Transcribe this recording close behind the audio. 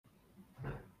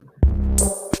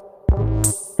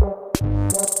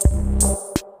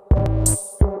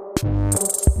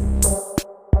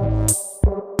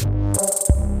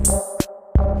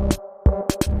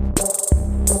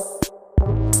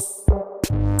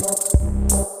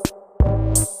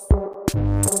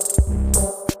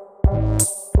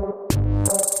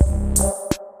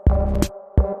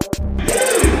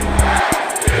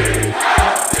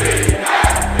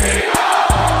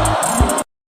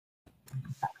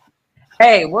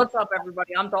Hey, what's up,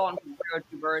 everybody? I'm Dalton from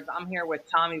 302 Birds. I'm here with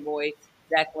Tommy Boy,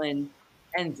 Declan,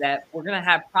 and Zep. We're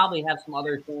gonna probably have some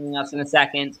others joining us in a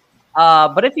second.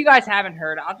 But if you guys haven't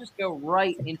heard, I'll just go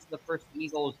right into the first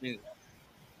Eagles news.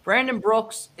 Brandon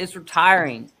Brooks is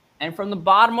retiring, and from the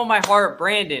bottom of my heart,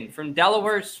 Brandon, from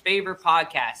Delaware's favorite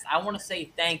podcast, I want to say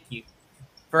thank you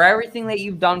for everything that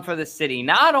you've done for the city.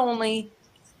 Not only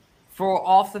for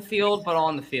off the field, but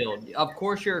on the field. Of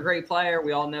course, you're a great player.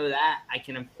 We all know that. I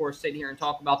can, of course, sit here and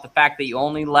talk about the fact that you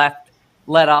only let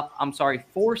up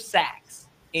 4 sacks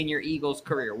in your Eagles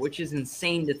career, which is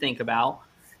insane to think about.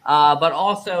 But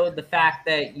also the fact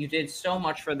that you did so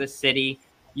much for the city.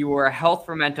 You were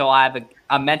a mental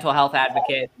health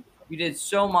advocate. You did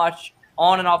so much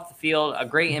on and off the field, a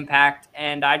great impact.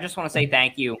 And I just want to say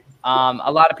thank you.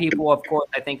 A lot of people, of course,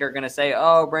 I think are going to say,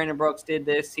 oh, Brandon Brooks did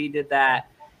this, he did that,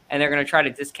 and they're going to try to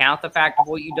discount the fact of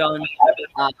what you've done.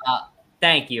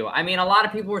 Thank you. I mean, a lot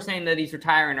of people were saying that he's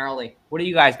retiring early. What do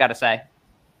you guys got to say?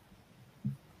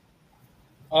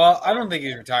 I don't think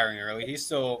he's retiring early. He's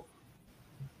still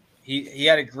he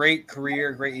had a great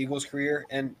career, great Eagles career,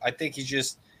 and I think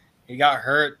he got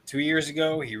hurt 2 years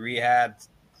ago. He rehabbed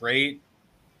great,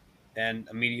 and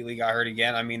immediately got hurt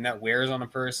again. I mean, that wears on a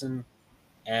person,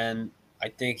 and I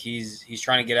think he's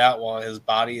trying to get out while his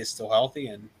body is still healthy,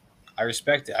 and I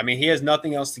respect it. I mean, he has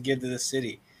nothing else to give to the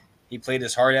city. He played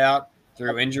his heart out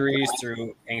through injuries,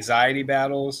 through anxiety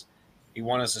battles. He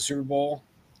won us a Super Bowl.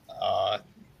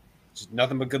 Just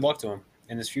nothing but good luck to him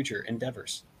in his future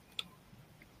endeavors.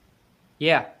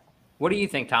 Yeah. What do you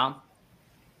think, Tom?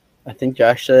 I think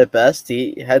Josh said it best.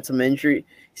 He's had some injury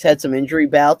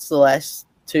bouts the last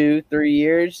 2-3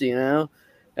 years.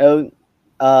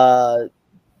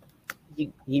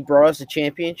 He brought us a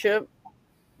championship.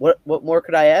 What more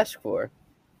could I ask for?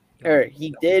 Or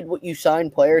he did what you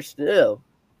signed players to do.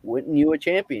 Wouldn't you a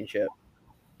championship?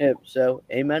 Yeah, so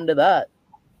amen to that.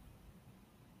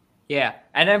 Yeah.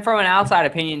 And then from an outside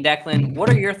opinion, Declan, what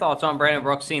are your thoughts on Brandon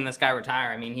Brooks seeing this guy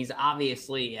retire? I mean, he's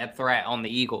obviously a threat on the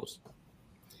Eagles.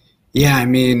 Yeah, I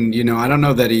mean, I don't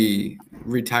know that he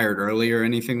retired early or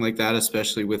anything like that,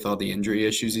 especially with all the injury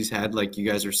issues he's had, like you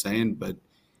guys are saying, but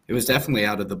it was definitely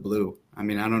out of the blue. I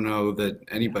mean, I don't know that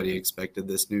anybody expected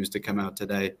this news to come out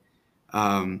today.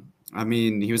 I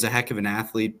mean, he was a heck of an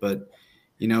athlete, but,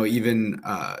 even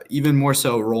more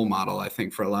so a role model, I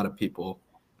think, for a lot of people.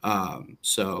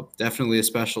 So definitely a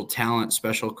special talent,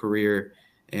 special career,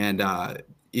 and the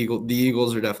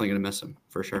Eagles are definitely going to miss him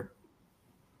for sure.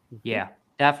 Yeah,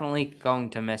 definitely going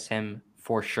to miss him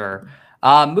for sure.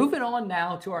 Moving on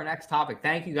now to our next topic.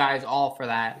 Thank you guys all for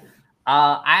that.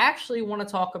 I actually want to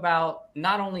talk about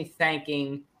not only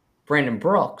thanking Brandon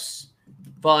Brooks,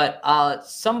 but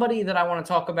somebody that I want to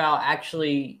talk about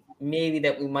actually maybe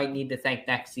that we might need to thank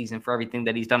next season for everything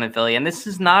that he's done in Philly. And this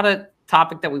is not a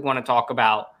topic that we want to talk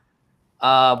about,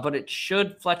 but it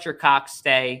should Fletcher Cox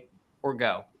stay or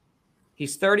go.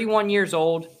 He's 31 years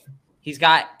old. He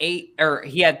had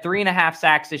 3.5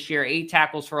 sacks this year, 8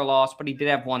 tackles for a loss, but he did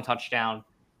have 1 touchdown.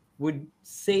 Would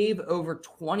save over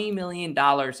 $20 million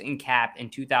in cap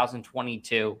in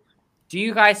 2022. Do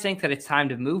you guys think that it's time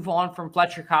to move on from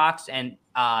Fletcher Cox and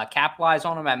capitalize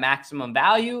on him at maximum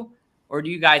value? Or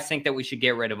do you guys think that we should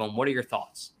get rid of him? What are your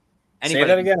thoughts? Say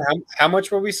that again. How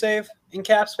much will we save in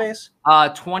cap space?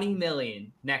 $20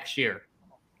 million next year.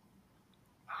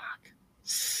 Fuck.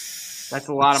 That's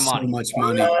a lot of money. So much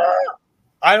money.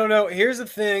 I don't know. Here's the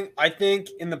thing. I think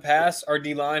in the past, our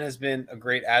D-line has been a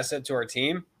great asset to our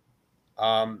team.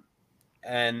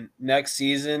 And next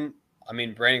season, I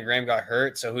mean, Brandon Graham got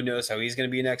hurt, so who knows how he's going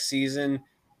to be next season.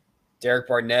 Derek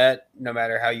Barnett, no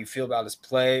matter how you feel about his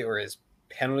play or his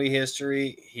penalty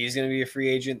history, he's going to be a free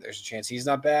agent. There's a chance he's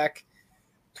not back.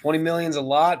 $20 million's a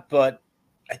lot, but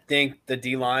I think the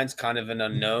D-line's kind of an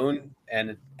unknown.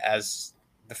 And as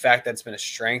the fact that it's been a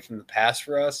strength in the past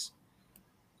for us,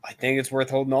 I think it's worth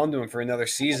holding on to him for another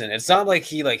season. It's not like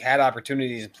he had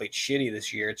opportunities and played shitty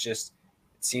this year. It's just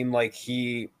it seemed like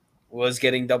he was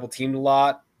getting double teamed a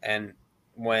lot, and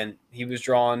when he was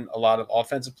drawing a lot of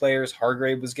offensive players,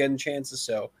 Hargrave was getting chances.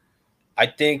 So I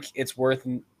think it's worth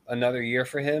another year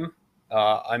for him.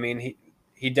 I mean,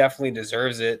 he definitely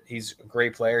deserves it. He's a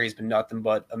great player. He's been nothing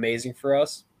but amazing for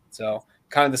us. So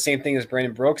kind of the same thing as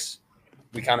Brandon Brooks.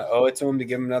 We kind of owe it to him to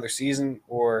give him another season,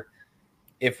 or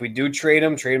if we do trade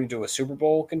him to a Super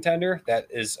Bowl contender that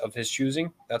is of his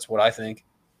choosing. That's what I think.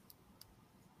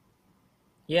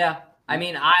 Yeah. I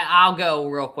mean, I'll go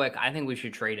real quick. I think we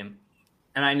should trade him.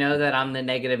 And I know that I'm the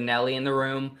negative Nelly in the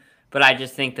room, but I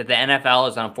just think that the NFL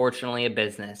is unfortunately a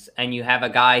business. And you have a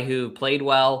guy who played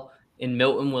well in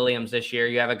Milton Williams this year.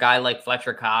 You have a guy like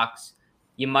Fletcher Cox.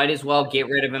 you might as well get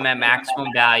rid of him at maximum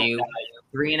value.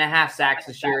 3.5 sacks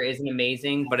this year isn't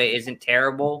amazing, but it isn't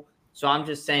terrible. So I'm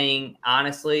just saying,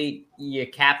 honestly, you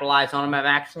capitalize on him at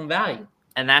maximum value.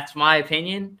 And that's my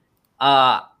opinion.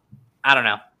 I don't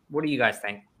know. What do you guys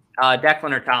think?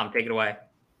 Declan or Tom, take it away.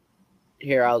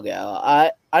 Here, I'll go.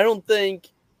 I don't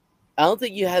think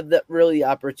you have that really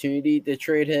opportunity to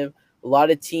trade him. A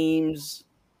lot of teams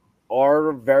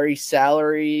are very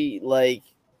salary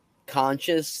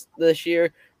conscious this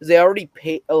year because they already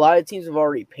paid. A lot of teams have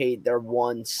already paid their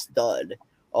one stud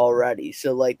already,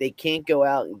 so they can't go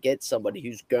out and get somebody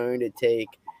who's going to take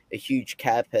a huge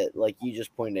cap hit, like you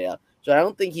just pointed out. So I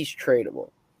don't think he's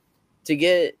tradable.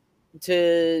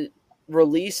 To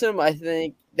release him, I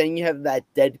think then you have that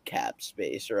dead cap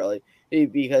space, really,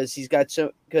 because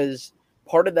because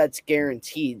part of that's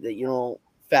guaranteed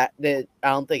that that I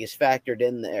don't think is factored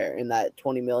in there in that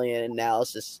 20 million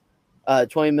analysis,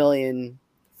 20 million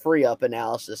free up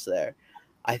analysis there.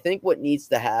 I think what needs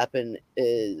to happen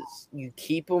is you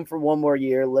keep him for one more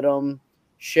year, let him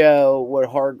show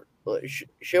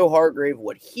Hargrave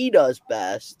what he does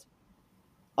best,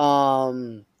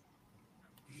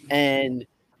 and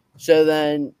so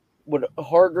then what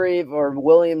Hargrave or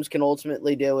Williams can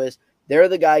ultimately do is they're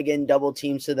the guy getting double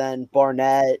teamed. So then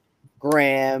Barnett,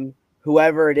 Graham,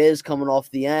 whoever it is coming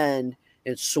off the end,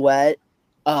 and Sweat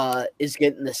is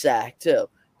getting the sack too.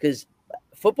 Because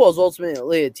football is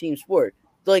ultimately a team sport.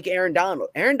 Like Aaron Donald.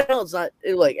 Aaron Donald's not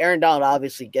Aaron Donald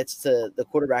obviously gets to the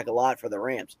quarterback a lot for the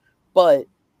Rams, but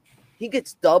he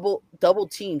gets double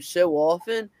teamed so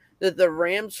often that the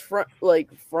Rams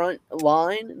front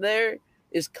line there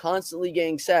is constantly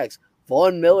getting sacks.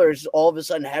 Von Miller's all of a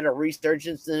sudden had a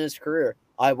resurgence in his career.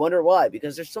 I wonder why,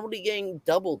 because there's somebody getting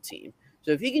double teamed.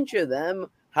 So if he can show them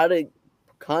how to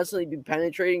constantly be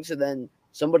penetrating so then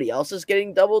somebody else is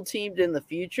getting double teamed in the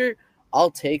future,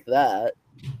 I'll take that.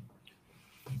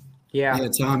 Yeah,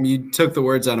 Tom, you took the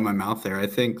words out of my mouth there. I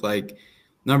think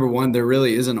number one, there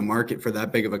really isn't a market for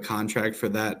that big of a contract for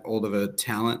that old of a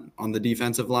talent on the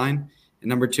defensive line. And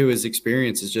number two, his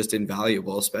experience is just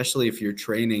invaluable, especially if you're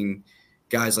training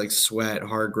guys like Sweat,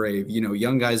 Hargrave,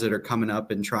 young guys that are coming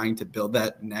up and trying to build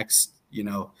that next,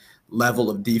 level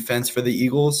of defense for the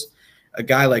Eagles. A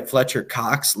guy like Fletcher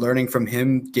Cox, learning from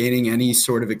him, gaining any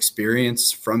sort of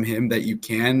experience from him that you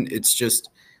can, it's just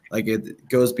it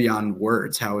goes beyond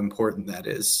words how important that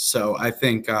is. So I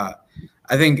think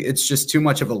it's just too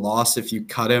much of a loss if you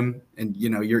cut him and,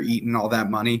 you're eating all that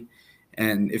money.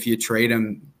 And if you trade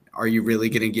him, are you really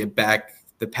going to get back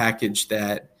the package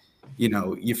that,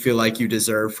 you feel like you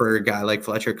deserve for a guy like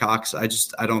Fletcher Cox?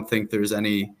 I don't think there's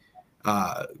any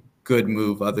good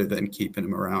move other than keeping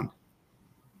him around.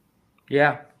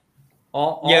 Yeah.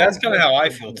 That's kind of how I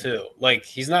feel too.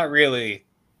 He's not really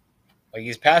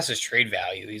he's past his trade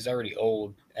value. He's already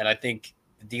old. And I think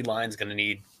the D line's going to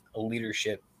need a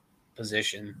leadership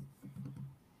position.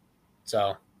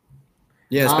 So,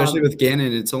 yeah, especially with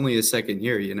Gannon, it's only his second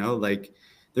year,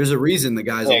 there's a reason the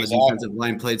guys on the defensive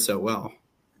line played so well.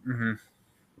 Mm-hmm.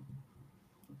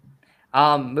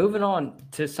 Moving on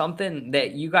to something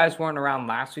that you guys weren't around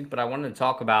last week, but I wanted to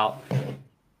talk about.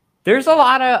 There's a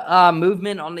lot of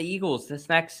movement on the Eagles this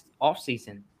next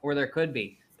offseason, or there could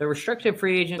be. The restricted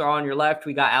free agents are on your left.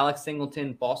 We got Alex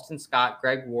Singleton, Boston Scott,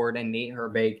 Greg Ward, and Nate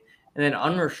Herbig. And then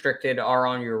unrestricted are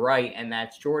on your right, and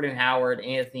that's Jordan Howard,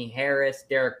 Anthony Harris,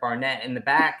 Derek Barnett in the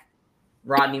back,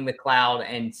 Rodney McLeod,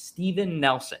 and Steven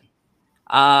Nelson.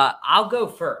 I'll go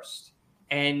first.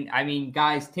 And,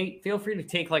 guys, feel free to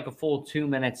take a full 2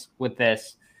 minutes with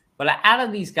this. But out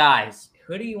of these guys,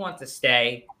 who do you want to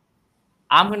stay?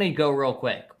 I'm going to go real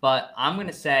quick, but I'm going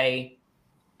to say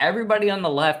everybody on the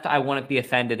left, I wouldn't be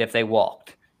offended if they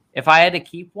walked. If I had to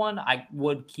keep one, I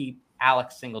would keep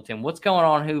Alex Singleton. What's going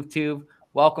on, HoopTube?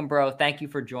 Welcome, bro. Thank you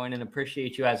for joining.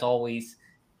 Appreciate you as always.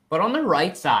 But on the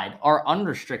right side, our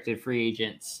unrestricted free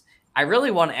agents, I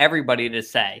really want everybody to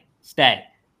stay.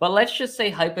 But let's just say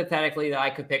hypothetically that I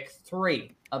could pick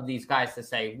 3 of these guys to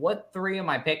say. What 3 am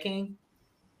I picking?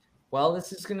 Well,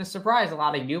 this is going to surprise a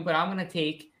lot of you, but I'm going to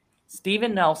take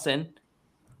Steven Nelson,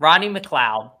 Rodney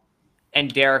McLeod,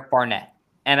 and Derek Barnett.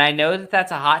 And I know that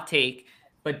that's a hot take,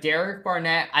 but Derek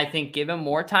Barnett, I think, give him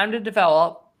more time to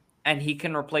develop, and he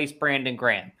can replace Brandon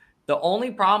Graham. The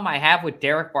only problem I have with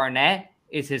Derek Barnett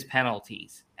is his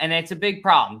penalties. And it's a big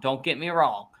problem, don't get me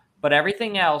wrong. But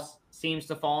everything else seems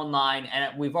to fall in line,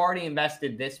 and we've already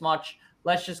invested this much.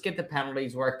 Let's just get the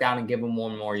penalties worked out and give him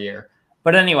one more year.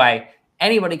 But anyway,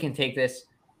 anybody can take this.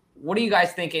 What are you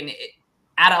guys thinking?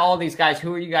 Out of all these guys,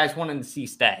 who are you guys wanting to see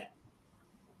stay?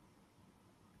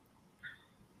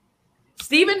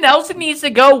 Steven Nelson needs to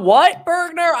go. What,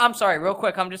 Bergner? I'm sorry, real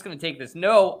quick. I'm just going to take this.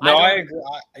 No, I agree.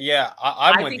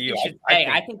 I'm with think you. he should stay.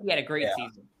 I think he had a great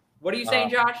season. What are you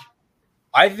saying, Josh?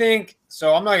 I think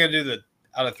so. I'm not going to do the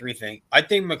out of 3 thing. I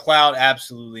think McLeod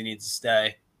absolutely needs to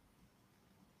stay.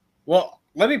 Well,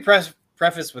 let me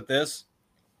preface with this.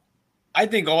 I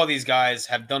think all these guys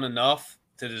have done enough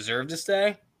to deserve to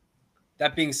stay.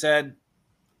 That being said,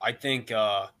 I think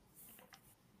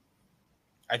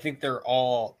they're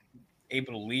all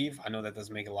able to leave. I know that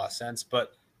doesn't make a lot of sense,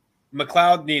 but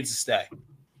McLeod needs to stay.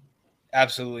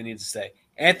 Absolutely needs to stay.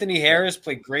 Anthony Harris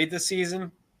played great this season.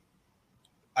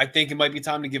 I think it might be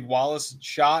time to give Wallace a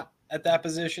shot at that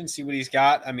position, see what he's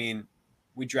got. I mean,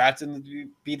 we drafted him to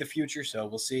be the future, so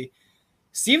we'll see.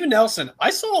 Steven Nelson,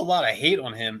 I saw a lot of hate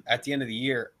on him at the end of the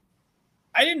year.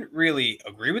 I didn't really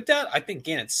agree with that. I think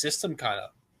Gannett's system kind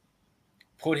of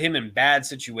put him in bad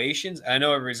situations. And I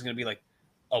know everybody's going to be like,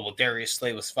 oh, well, Darius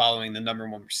Slay was following the number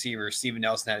 1 receiver. Steven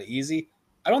Nelson had it easy.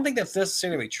 I don't think that's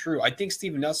necessarily true. I think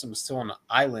Steven Nelson was still on an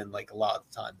island like a lot of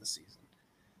the time this season.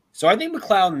 So I think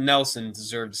McLeod and Nelson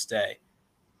deserve to stay.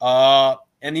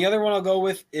 And the other one I'll go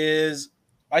with is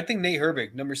I think Nate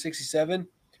Herbig, number 67.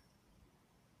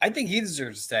 I think he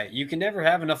deserves to stay. You can never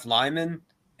have enough linemen.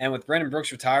 And with Brendan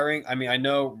Brooks retiring, I mean, I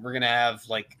know we're going to have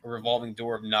like a revolving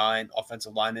door of 9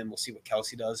 offensive linemen. We'll see what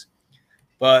Kelsey does.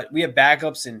 But we have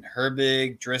backups in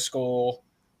Herbig, Driscoll,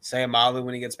 Sayamalu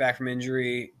when he gets back from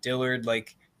injury, Dillard.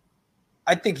 Like,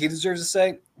 I think he deserves to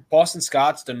stay. Boston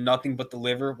Scott's done nothing but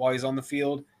deliver while he's on the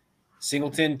field.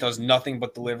 Singleton does nothing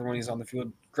but deliver when he's on the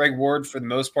field. Greg Ward, for the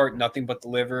most part, nothing but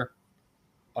deliver.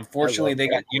 Unfortunately, they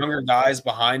got younger guys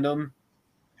behind them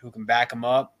who can back him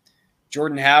up.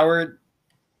 Jordan Howard,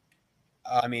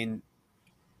 I mean,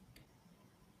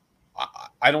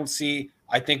 I don't see –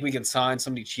 I think we can sign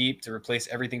somebody cheap to replace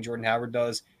everything Jordan Howard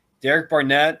does. Derek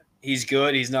Barnett, he's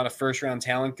good. He's not a first-round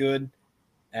talent good,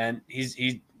 and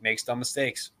he makes dumb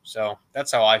mistakes. So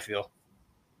that's how I feel.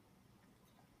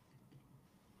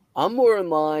 I'm more in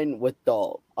line with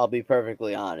Dalt, I'll be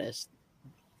perfectly honest.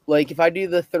 Like, if I do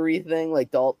the 3 thing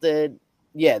like Dalt did,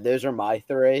 yeah, those are my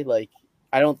 3. Like,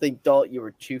 I don't think, Dalt, you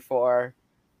were too far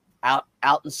out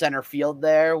in center field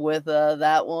there with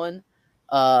that one.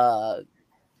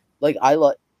 Like, I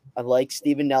like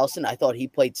Steven Nelson. I thought he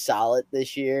played solid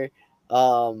this year.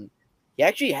 He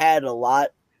actually had a lot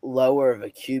lower of a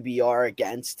QBR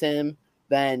against him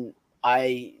than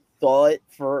I thought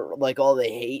for, like, all the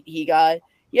hate he got.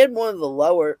 He had one of the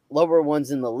lower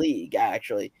ones in the league,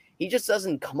 actually. He just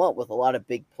doesn't come up with a lot of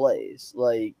big plays,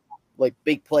 like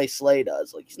big play Slay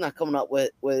does. Like, he's not coming up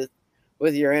with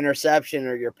your interception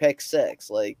or your pick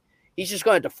 6. Like, he's just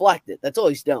going to deflect it. That's all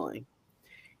he's doing.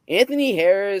 Anthony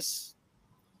Harris,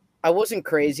 I wasn't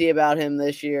crazy about him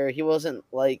this year. He wasn't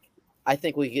like, I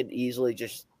think we could easily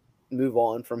just move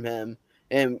on from him.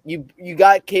 And you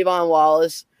got Kayvon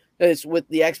Wallace with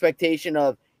the expectation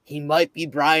of he might be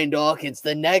Brian Dawkins,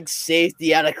 the next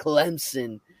safety out of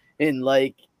Clemson. And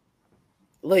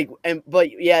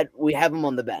but yet we have him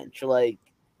on the bench.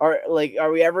 Are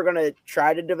we ever gonna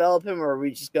try to develop him, or are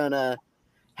we just gonna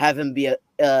have him be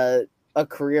a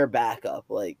career backup?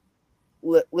 Like,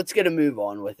 let's get a move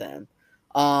on with him.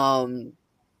 McLeod,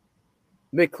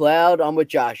 I'm with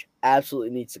Josh. Absolutely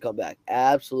needs to come back.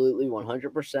 Absolutely,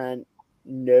 100%,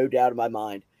 no doubt in my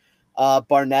mind.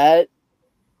 Barnett,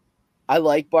 I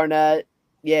like Barnett.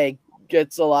 Yeah, he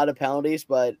gets a lot of penalties,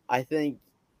 but I think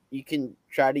you can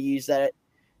try to use that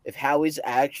if Howie's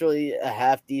actually a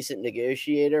half-decent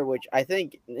negotiator, which I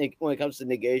think when it comes to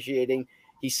negotiating,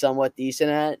 he's somewhat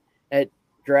decent at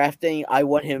drafting. I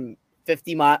want him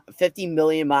 50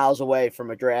 million miles away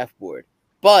from a draft board.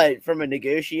 But from a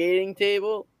negotiating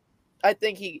table, I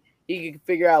think he could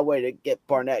figure out a way to get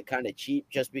Barnett kind of cheap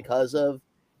just because of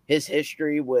his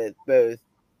history with both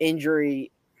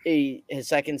injury, his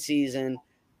second season,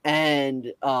 and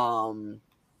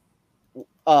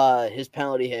his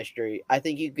penalty history. I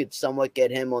think you could somewhat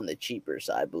get him on the cheaper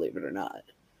side, believe it or not.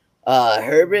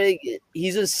 Herbig,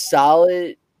 he's a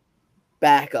solid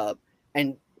backup,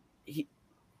 and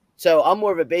so I'm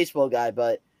more of a baseball guy,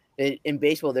 but in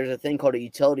baseball, there's a thing called a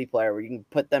utility player where you can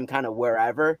put them kind of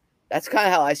wherever. That's kind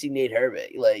of how I see Nate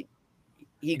Herbig. Like,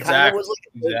 he kind of was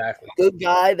like a good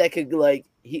guy that could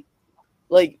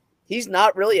he's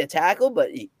not really a tackle,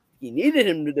 but you needed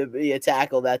him to be a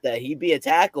tackle that day. He'd be a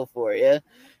tackle for you.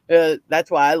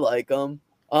 That's why I like him.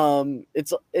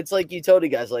 It's like utility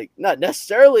guys, like not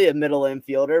necessarily a middle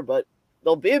infielder, but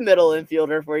they'll be a middle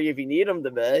infielder for you if you need them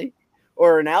to be,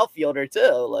 or an outfielder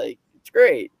too. Like, it's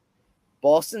great.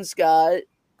 Boston Scott,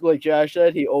 like Josh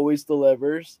said, he always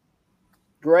delivers.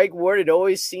 Greg Ward, it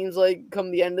always seems like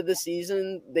come the end of the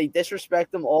season, they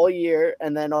disrespect him all year,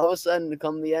 and then all of a sudden,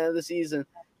 come the end of the season,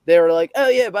 they were like, oh,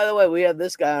 yeah, by the way, we have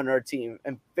this guy on our team,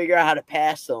 and figure out how to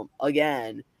pass him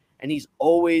again. And he's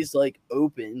always, like,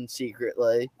 open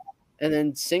secretly. And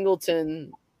then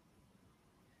Singleton,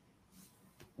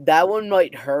 that one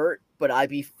might hurt, but I'd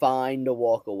be fine to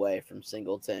walk away from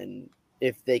Singleton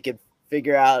if they could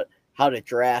figure out how to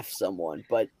draft someone.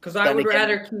 But because I would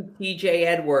rather keep TJ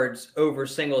Edwards over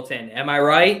Singleton. Am I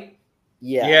right?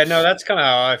 Yeah. Yeah, no, that's kind of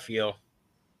how I feel.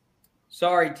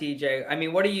 Sorry, TJ. I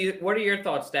mean, what are your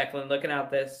thoughts, Declan, looking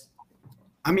at this?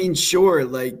 I mean, sure,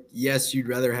 like, yes, you'd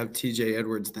rather have TJ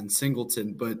Edwards than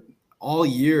Singleton, but all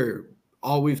year,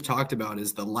 all we've talked about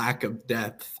is the lack of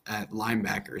depth at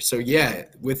linebacker. So, yeah,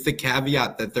 with the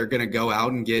caveat that they're going to go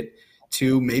out and get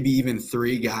 2, maybe even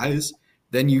 3 guys,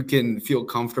 then you can feel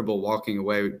comfortable walking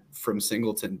away from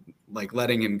Singleton, like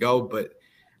letting him go. But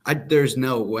there's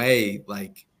no way,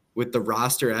 like, with the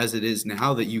roster as it is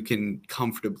now, that you can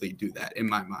comfortably do that in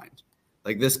my mind.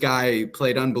 Like, this guy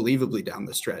played unbelievably down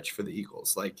the stretch for the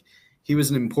Eagles. Like, he was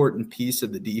an important piece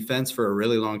of the defense for a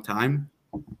really long time.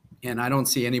 And I don't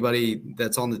see anybody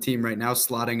that's on the team right now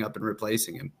slotting up and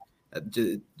replacing him.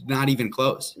 Not even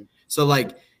close. So,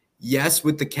 like, yes,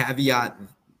 with the caveat,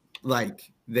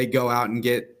 like, they go out and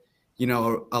get, you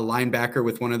know, a linebacker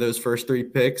with one of those first 3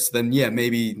 picks, then, yeah,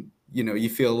 maybe, you know, you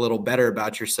feel a little better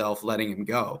about yourself letting him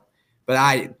go.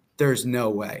 But there's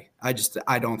no way. I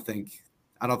don't think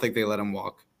they let him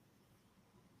walk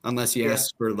unless he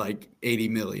asks for like 80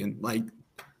 million. Like,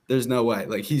 there's no way.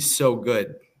 Like, he's so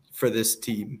good for this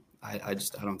team. I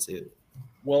don't see it.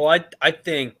 Well, I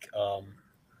think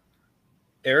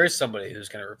there is somebody who's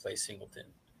going to replace Singleton,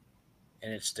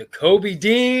 and it's Nakobe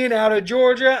Dean out of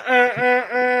Georgia.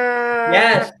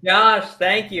 Yes, Josh,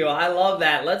 thank you. I love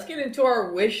that. Let's get into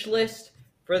our wish list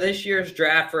for this year's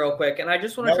draft real quick. And I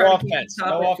just want to try to keep the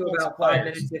topic to about 5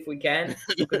 minutes if we can,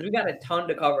 because we got a ton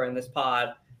to cover in this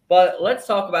pod. But let's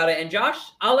talk about it. And Josh,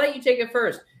 I'll let you take it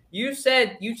first. You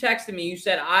texted me, you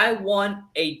said, I want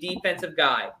a defensive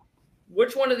guy.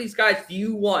 Which one of these guys do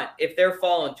you want if they're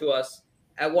falling to us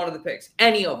at one of the picks?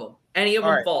 Any of them. Any of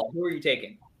them fall. Who are you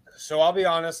taking? So I'll be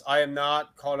honest, I am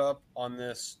not caught up on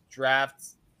this draft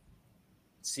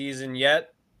season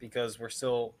yet because we're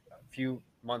still a few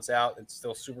months out. It's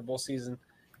still Super Bowl season.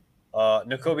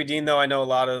 Nakobe Dean, though, I know a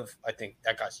lot of. I think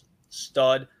that guy's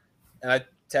stud. And I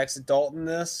texted Dalton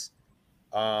this.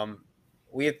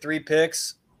 We had 3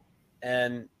 picks,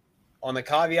 and on the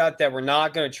caveat that we're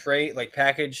not going to trade, like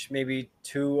package maybe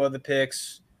 2 of the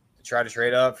picks to try to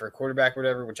trade up for a quarterback or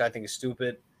whatever, which I think is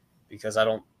stupid because I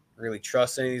don't really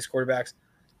trust any of these quarterbacks.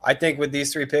 I think with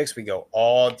these 3 picks, we go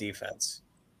all defense.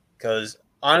 Because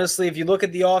honestly, if you look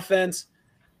at the offense,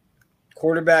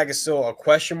 quarterback is still a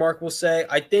question mark, we'll say.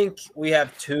 I think we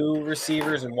have 2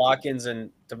 receivers in Watkins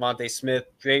and Devontae Smith.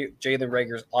 Jalen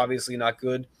Reagor's obviously not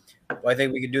good, but I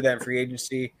think we could do that in free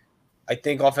agency. I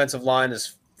think offensive line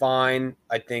is fine.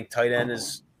 I think tight end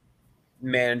is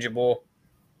manageable.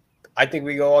 I think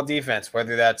we go all defense,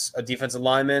 whether that's a defensive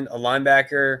lineman, a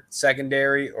linebacker,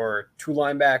 secondary, or 2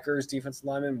 linebackers, defensive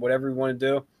lineman, whatever we want to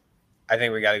do. I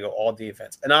think we got to go all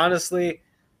defense. And honestly,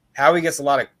 Howie gets a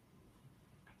lot of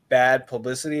bad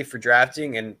publicity for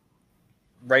drafting, and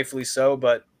rightfully so,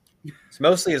 but it's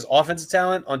mostly his offensive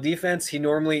talent. On defense, he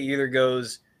normally either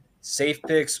goes safe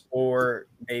picks or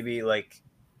maybe like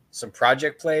some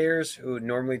project players who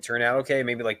normally turn out okay,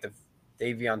 maybe like the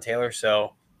Davion Taylor.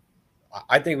 So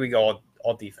I think we go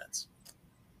all defense.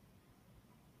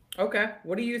 Okay.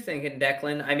 What are you thinking,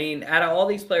 Declan? I mean, out of all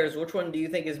these players, which one do you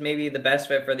think is maybe the best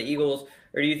fit for the Eagles,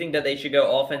 or do you think that they should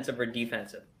go offensive or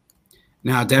defensive?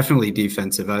 No, definitely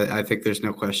defensive. I think there's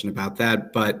no question about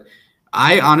that. But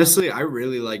I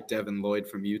really like Devin Lloyd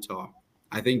from Utah.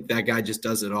 I think that guy just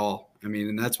does it all. I mean,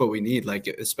 and that's what we need. Like,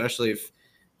 especially if,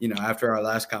 you know, after our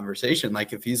last conversation,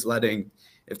 like if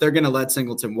they're going to let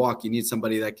Singleton walk, you need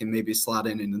somebody that can maybe slot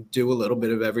in and do a little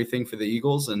bit of everything for the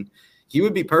Eagles. And he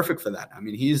would be perfect for that. I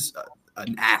mean, he's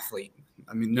an athlete.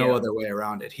 I mean, no other way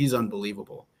around it. He's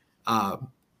unbelievable.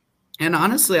 And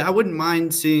honestly, I wouldn't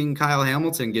mind seeing Kyle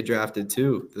Hamilton get drafted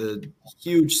too. The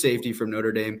huge safety from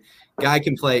Notre Dame. Guy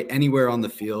can play anywhere on the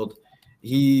field.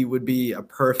 He would be a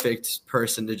perfect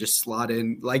person to just slot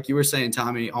in. Like you were saying,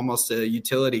 Tommy, almost a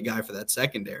utility guy for that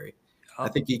secondary. I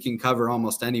think he can cover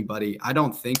almost anybody. I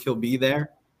don't think he'll be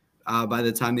there by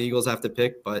the time the Eagles have to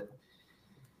pick, but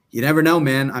you never know,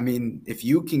 man. I mean, if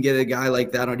you can get a guy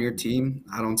like that on your team,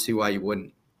 I don't see why you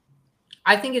wouldn't.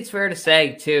 I think it's fair to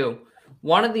say, too,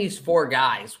 one of these 4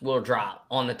 guys will drop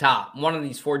on the top, one of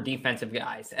these 4 defensive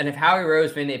guys. And if Howie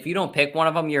Roseman, if you don't pick one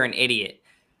of them, you're an idiot.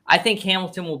 I think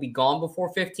Hamilton will be gone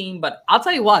before 15, but I'll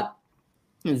tell you what,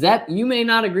 Zep, you may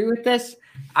not agree with this.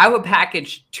 I would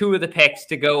package 2 of the picks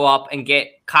to go up and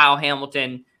get Kyle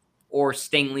Hamilton or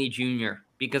Stingley Jr.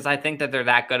 because I think that they're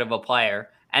that good of a player.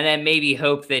 And then maybe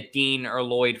hope that Dean or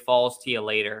Lloyd falls to you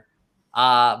later.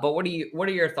 But what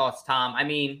are your thoughts, Tom? I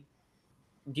mean,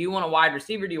 do you want a wide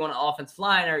receiver? Do you want an offensive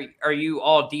line? Or are you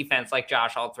all defense like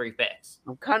Josh, all 3 picks?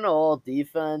 I'm kind of all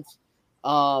defense.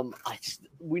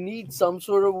 We need some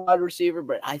sort of wide receiver,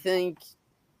 but I think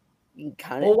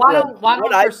kind of. Well, why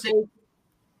don't for sake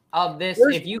of this,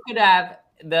 if you could have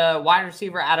the wide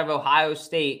receiver out of Ohio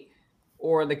State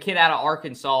or the kid out of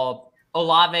Arkansas,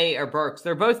 Olave or Burks,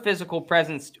 they're both physical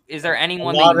presence. Is there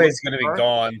anyone? Olave's going to be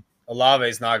gone.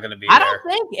 Olave's not going to be there. I don't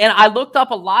think. And I looked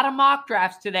up a lot of mock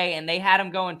drafts today, and they had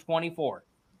him going 24.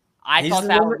 I thought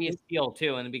that would be a steal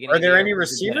too in the beginning. Are there any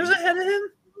receivers ahead of him?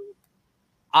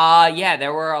 Yeah,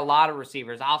 there were a lot of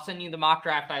receivers. I'll send you the mock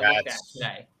draft I looked at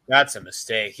today. That's a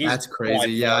mistake. That's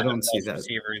crazy. Yeah, I don't see that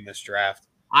receiver in this draft.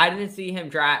 I didn't see him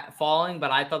falling,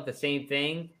 but I thought the same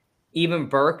thing. Even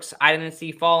Burks, I didn't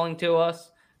see falling to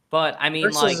us. But I mean,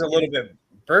 Burks is a little bit.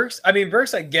 Burks,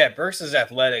 I get. Burks is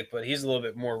athletic, but he's a little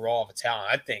bit more raw of a talent.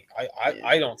 I think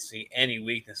I don't see any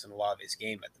weakness in Olave's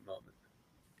game at the moment.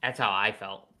 That's how I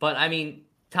felt. But I mean,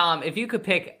 Tom, if you could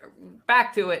pick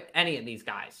back to it, any of these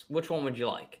guys, which one would you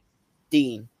like?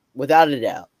 Dean, without a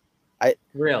doubt.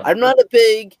 Really? I'm not a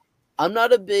big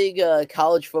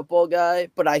college football guy,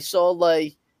 but I saw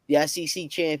like the SEC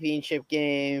championship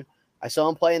game. I saw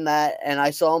him play in that, and I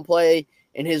saw him play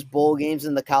in his bowl games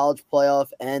in the college playoff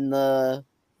and the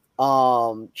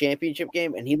championship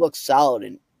game, and he looked solid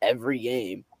in every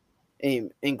game,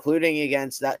 including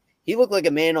against that. He looked like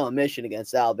a man on a mission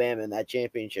against Alabama in that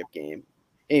championship game.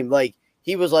 Like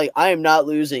he was like, I am not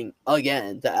losing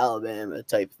again to Alabama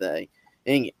type thing.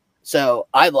 And so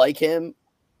I like him.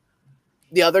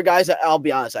 The other guys, I'll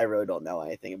be honest, I really don't know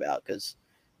anything about because,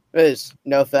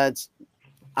 no offense,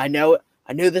 I know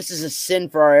this is a sin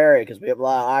for our area because we have a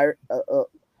lot of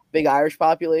big Irish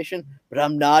population, but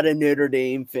I'm not a Notre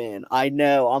Dame fan. I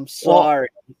know. I'm sorry.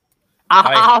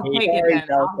 I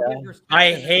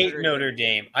hate Notre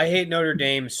Dame. I hate Notre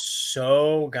Dame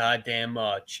so goddamn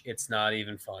much. It's not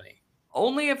even funny.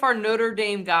 Only if our Notre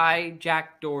Dame guy,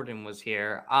 Jack Jordan, was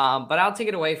here. But I'll take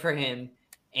it away for him.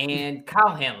 And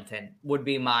Kyle Hamilton would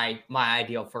be my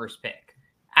ideal first pick.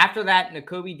 After that,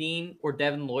 Nakobe Dean or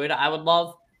Devin Lloyd, I would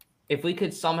love. If we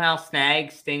could somehow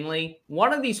snag Stingley,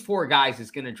 one of these 4 guys is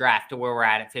going to draft to where we're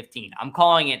at 15. I'm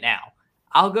calling it now.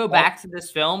 I'll go back to this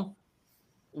film.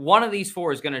 One of these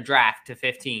 4 is going to draft to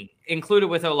 15, included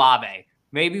with Olave.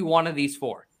 Maybe one of these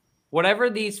 4. Whatever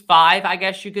these 5, I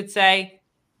guess you could say,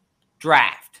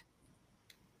 draft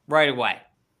right away.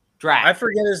 Draft. I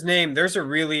forget his name. There's a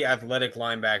really athletic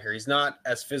linebacker. He's not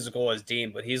as physical as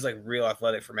Dean, but he's like real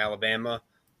athletic from Alabama.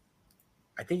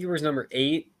 I think he was number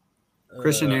 8.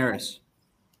 Christian Harris.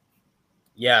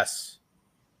 Yes.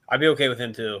 I'd be okay with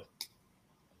him too.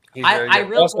 I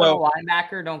really want a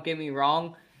linebacker, don't get me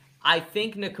wrong. I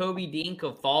think Nakobe Dean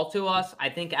could fall to us. I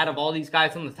think out of all these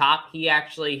guys on the top,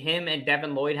 him and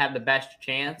Devin Lloyd have the best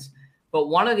chance. But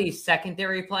one of these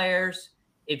secondary players,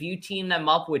 if you team them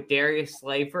up with Darius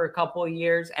Slay for a couple of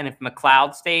years, and if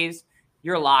McLeod stays,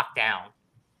 you're locked down.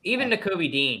 Even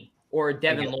Nakobe Dean or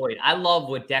Devin Lloyd. I love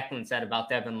what Declan said about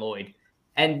Devin Lloyd.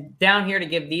 And down here to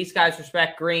give these guys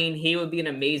respect, Green, he would be an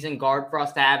amazing guard for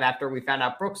us to have after we found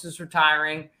out Brooks is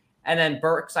retiring. And then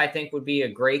Burks, I think, would be a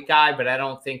great guy, but I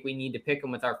don't think we need to pick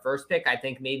him with our first pick. I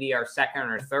think maybe our second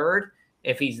or third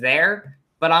if he's there.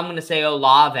 But I'm going to say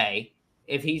Olave,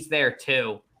 if he's there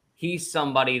too. He's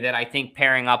somebody that I think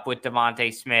pairing up with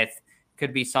Devontae Smith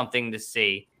could be something to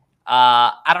see.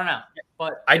 I don't know,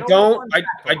 but I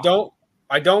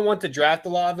don't want to draft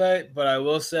Olave, but I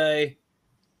will say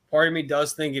part of me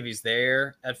does think if he's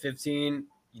there at 15,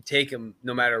 you take him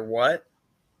no matter what.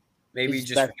 Maybe he's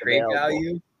just for trade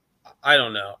value. I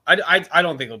don't know. I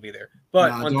don't think he'll be there.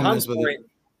 But on Tom's point,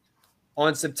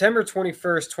 on September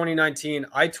 21st, 2019,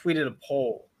 I tweeted a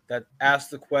poll that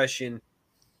asked the question,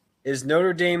 is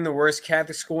Notre Dame the worst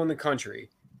Catholic school in the country?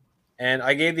 And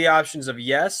I gave the options of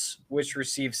yes, which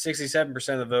received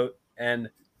 67% of the vote,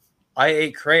 and I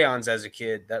ate crayons as a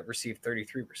kid that received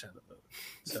 33% of the vote.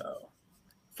 So,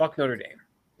 fuck Notre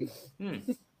Dame.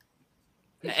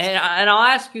 And I'll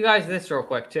ask you guys this real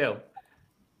quick, too.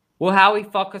 Will Howie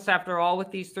fuck us after all with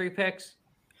these 3 picks?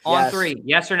 On 3,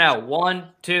 yes or no? 1,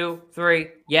 2, 3,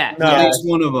 yes. No. At least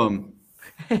one of them.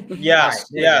 Yes,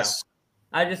 yes.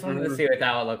 I just wanted to see what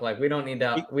that would look like. We don't need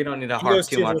to harp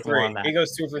too much more on that. He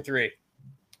goes 2 for 3.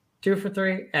 2 for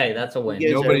 3? Hey, that's a win.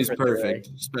 Nobody's perfect,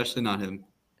 especially not him.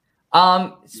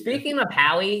 Speaking of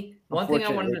Howie, one thing I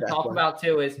wanted to talk about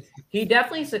too is he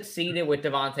definitely succeeded with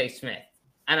Devontae Smith.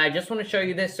 And I just want to show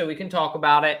you this so we can talk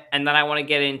about it. And then I want to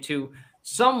get into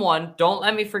someone. Don't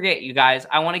let me forget, you guys.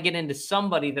 I want to get into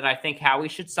somebody that I think Howie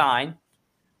should sign.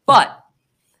 But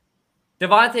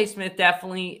Devontae Smith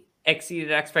definitely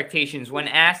exceeded expectations. When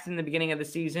asked in the beginning of the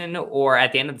season, or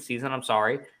at the end of the season, I'm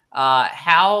sorry,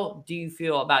 how do you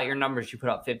feel about your numbers? You put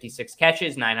up 56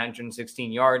 catches,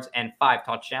 916 yards, and 5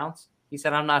 touchdowns. He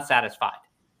said, I'm not satisfied.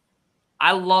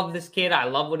 I love this kid. I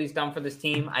love what he's done for this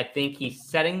team. I think he's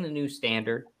setting the new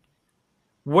standard.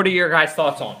 What are your guys'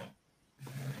 thoughts on him?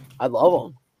 I love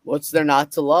him. What's there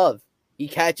not to love? He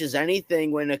catches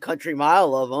anything within a country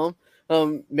mile of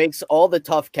him. Makes all the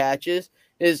tough catches.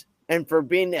 And for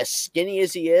being as skinny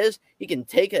as he is, he can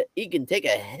take a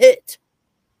hit.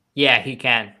 Yeah, he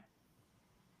can.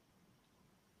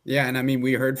 Yeah, and I mean,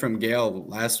 we heard from Gale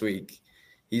last week.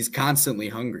 He's constantly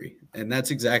hungry, and that's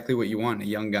exactly what you want, a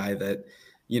young guy that,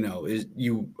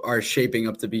 you are shaping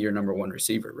up to be your number one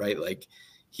receiver, right? Like,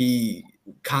 he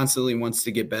constantly wants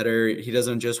to get better. He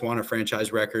doesn't just want a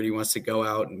franchise record. He wants to go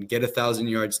out and get 1,000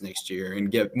 yards next year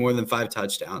and get more than 5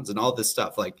 touchdowns and all this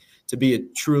stuff, like, to be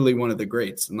truly one of the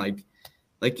greats. And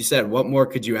like you said, what more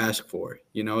could you ask for,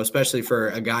 especially for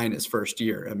a guy in his first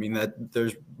year? I mean, that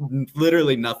there's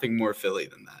literally nothing more Philly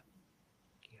than that.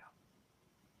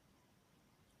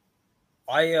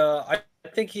 I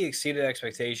think he exceeded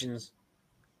expectations.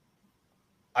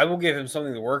 I will give him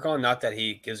something to work on. Not that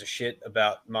he gives a shit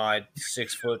about my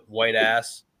 6-foot white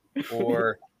ass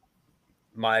or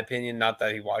my opinion. Not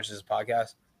that he watches this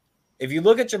podcast. If you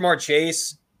look at Ja'Marr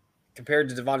Chase compared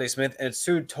to Devontae Smith, and it's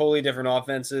 2 totally different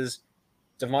offenses.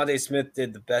 Devontae Smith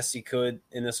did the best he could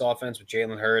in this offense with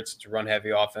Jalen Hurts. It's a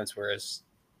run-heavy offense, whereas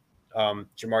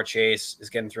Ja'Marr Chase is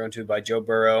getting thrown to by Joe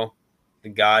Burrow, the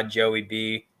God, Joey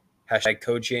B,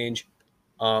 #code change.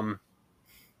 I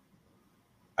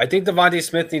think Devontae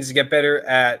Smith needs to get better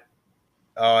at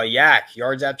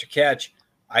yards after catch.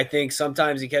 I think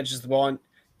sometimes he catches the ball and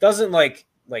doesn't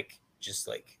just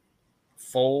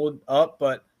fold up,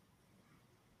 but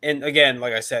and again,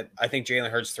 like I said, I think Jalen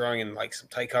Hurts throwing in some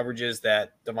tight coverages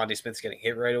that Devontae Smith's getting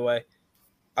hit right away.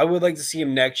 I would like to see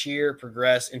him next year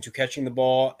progress into catching the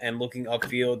ball and looking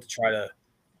upfield to try to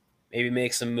maybe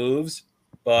make some moves,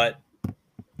 but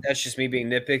that's just me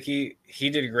being nitpicky. He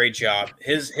did a great job.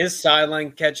 His sideline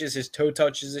catches, his toe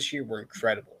touches this year were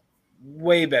incredible.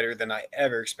 Way better than I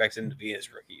ever expected him to be in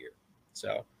his rookie year.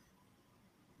 So,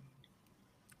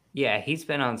 yeah, he's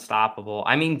been unstoppable.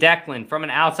 I mean, Declan, from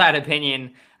an outside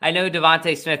opinion, I know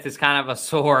Devontae Smith is kind of a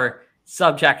sore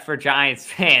subject for Giants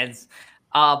fans.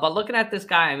 But looking at this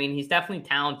guy, I mean, he's definitely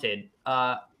talented.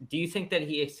 Do you think that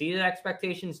he exceeded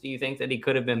expectations? Do you think that he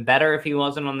could have been better if he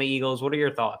wasn't on the Eagles? What are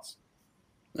your thoughts?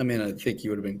 I mean, I think he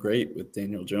would have been great with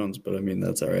Daniel Jones, but I mean,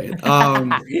 that's all right.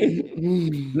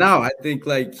 No, I think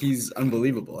he's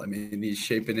unbelievable. I mean, he's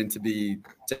shaping into be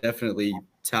definitely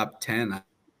top 10,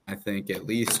 I think, at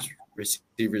least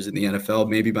receivers in the NFL,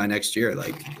 maybe by next year.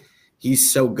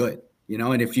 He's so good,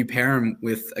 and if you pair him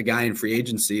with a guy in free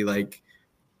agency,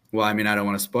 well, I mean, I don't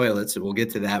want to spoil it, so we'll get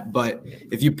to that. But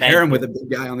if you pair him with a big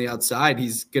guy on the outside,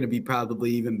 he's going to be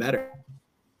probably even better.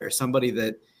 Or somebody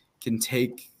that can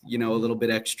take, a little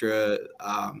bit extra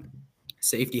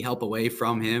safety help away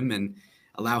from him and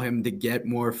allow him to get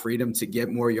more freedom to get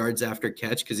more yards after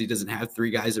catch because he doesn't have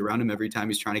 3 guys around him every time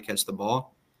he's trying to catch the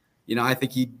ball. I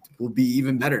think he will be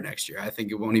even better next year. I think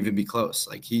it won't even be close.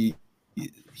 He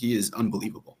is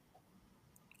unbelievable.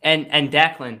 And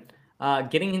Declan,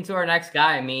 getting into our next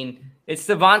guy, I mean, it's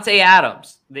Davante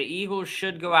Adams. The Eagles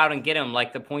should go out and get him,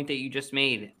 like the point that you just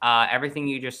made. Everything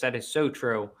you just said is so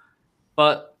true.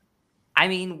 But, I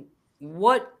mean,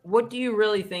 what do you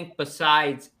really think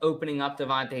besides opening up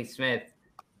Devontae Smith?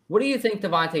 What do you think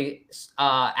Davante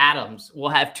Adams will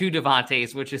have 2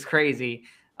 Devontaes, which is crazy.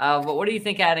 But what do you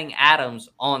think adding Adams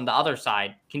on the other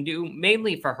side can do,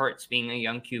 mainly for Hurts being a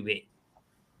young QB?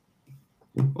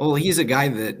 Well, he's a guy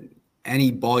that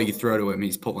any ball you throw to him,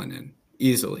 he's pulling in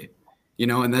easily,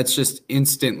 and that's just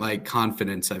instant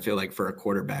confidence, I feel for a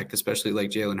quarterback, especially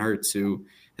Jalen Hurts, who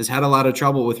has had a lot of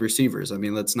trouble with receivers. I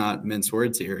mean, let's not mince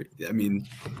words here. I mean,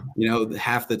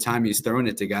 half the time he's throwing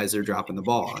it to guys that are dropping the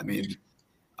ball. I mean,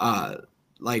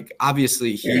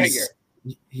 obviously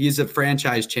he's a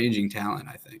franchise changing talent,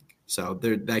 I think. So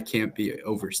that can't be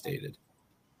overstated.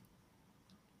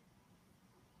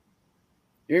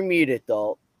 You're muted,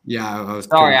 Dalt. Yeah, I was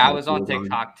sorry. I was on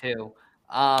TikTok too.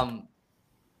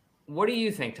 What do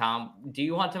you think, Tom? Do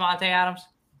you want Davante Adams?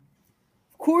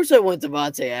 Of course I want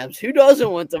Davante Adams. Who doesn't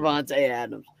want Davante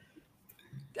Adams?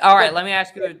 All right, let me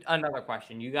ask you another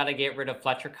question. You got to get rid of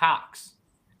Fletcher Cox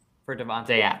for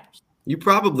Davante Adams. You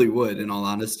probably would, in all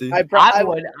honesty. I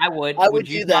would. I would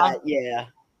do that. Yeah.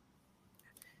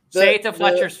 Say it to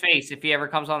Fletcher's face if he ever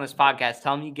comes on this podcast.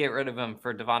 Tell him you get rid of him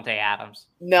for Davante Adams.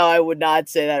 No, I would not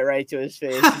say that right to his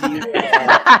face.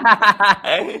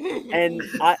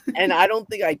 and I don't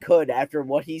think I could after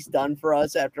what he's done for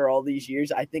us after all these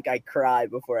years. I think I cried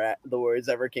before the words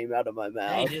ever came out of my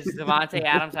mouth. Hey, does Davante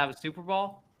Adams have a Super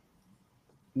Bowl?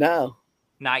 No.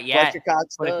 Not yet. Fletcher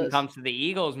Cox but does. if he comes to the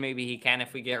Eagles, maybe he can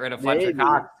if we get rid of Fletcher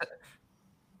Cox.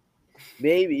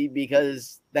 Maybe,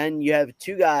 because then you have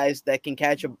two guys that can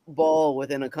catch a ball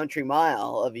within a country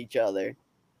mile of each other.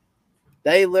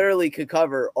 They literally could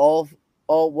cover all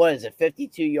what is it,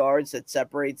 52 yards that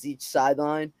separates each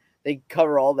sideline. They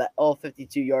cover all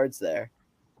 52 yards there.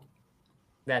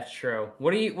 That's true.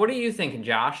 What are you thinking,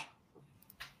 Josh?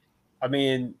 I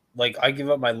mean, like, I give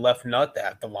up my left nut to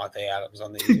have Davante Adams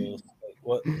on the Eagles.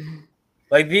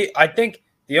 I think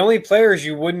the only players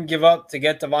you wouldn't give up to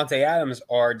get Davante Adams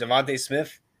are Devontae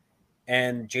Smith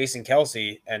and Jason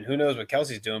Kelce, and who knows what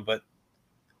Kelce's doing. But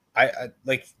I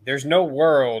there's no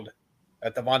world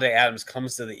that Davante Adams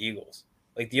comes to the Eagles.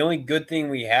 Like, the only good thing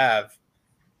we have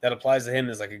that applies to him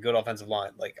is like a good offensive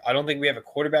line. Like, I don't think we have a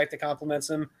quarterback that complements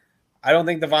him. I don't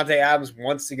think Davante Adams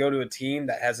wants to go to a team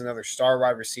that has another star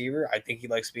wide receiver. I think he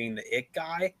likes being the it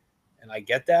guy, and I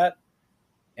get that.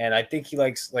 And I think he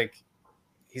likes, like,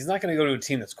 he's not going to go to a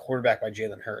team that's quarterbacked by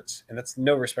Jalen Hurts. And that's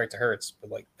no respect to Hurts, but,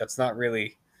 like, that's not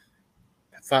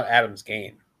Adams'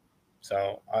 game.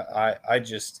 So I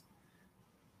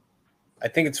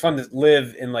think it's fun to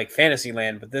live in, like, fantasy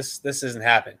land, but this isn't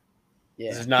happening.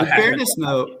 Yeah. This is not happening.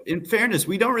 In fairness,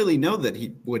 we don't really know that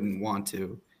he wouldn't want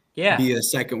to be a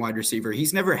second wide receiver.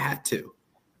 He's never had to.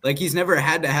 Like, he's never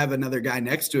had to have another guy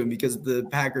next to him because the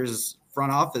Packers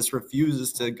front office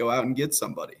refuses to go out and get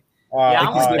somebody.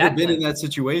 He's never been in that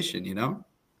situation, you know?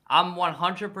 I'm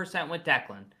 100% with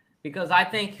Declan because I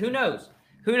think, who knows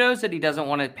that he doesn't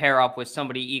want to pair up with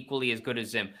somebody equally as good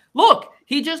as him. Look,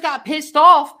 he just got pissed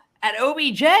off at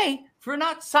OBJ for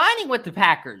not signing with the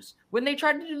Packers. When they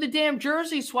tried to do the damn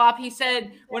jersey swap, he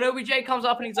said, when OBJ comes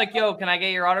up and he's like, yo, can I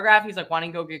get your autograph? He's like, why don't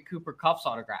you go get Cooper Kupp's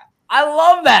autograph? I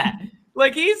love that.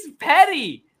 Like, he's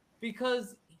petty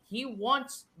because he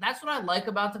wants – that's what I like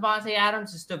about Davante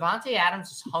Adams is Davante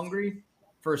Adams is hungry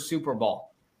for a Super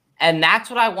Bowl. And that's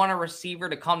what I want a receiver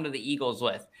to come to the Eagles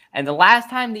with. And the last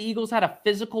time the Eagles had a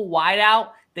physical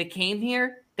wideout that came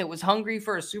here that was hungry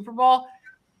for a Super Bowl,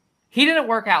 he didn't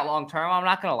work out long term. I'm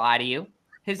not going to lie to you.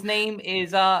 His name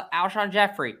is Alshon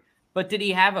Jeffrey. But did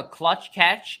he have a clutch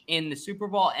catch in the Super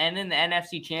Bowl and in the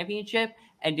NFC Championship?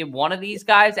 And did one of these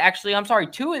guys, actually, I'm sorry,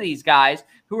 two of these guys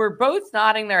who were both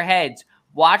nodding their heads,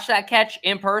 watch that catch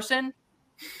in person?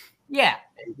 Yeah.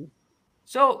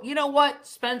 So, you know what?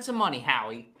 Spend some money,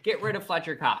 Howie. Get rid of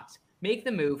Fletcher Cox. Make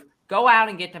the move. Go out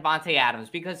and get Davante Adams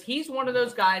because he's one of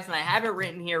those guys, and I have it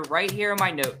written here right here in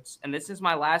my notes, and this is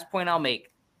my last point I'll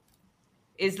make,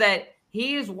 is that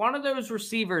he is one of those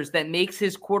receivers that makes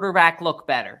his quarterback look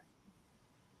better.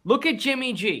 Look at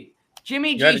Jimmy G.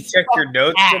 Jimmy G. You had to check your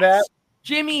notes for that?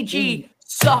 Jimmy G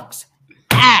sucks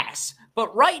ass.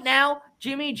 But right now,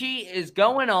 Jimmy G is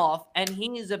going off, and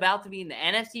he is about to be in the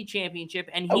NFC Championship,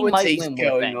 and he might win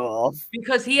with it.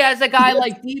 Because he has a guy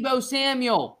like Deebo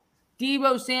Samuel.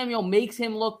 Deebo Samuel makes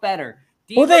him look better.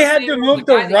 Well, they had to move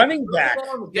the running back.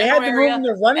 They had to move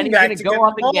the running back to go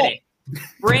up and get it.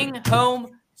 Bring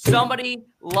home somebody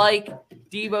like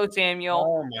Deebo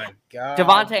Samuel. Oh, my God.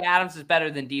 Davante Adams is better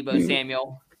than Deebo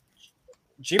Samuel.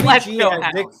 Jimmy G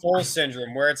has Nick Foles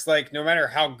syndrome, where it's like no matter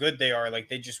how good they are, like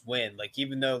they just win. Like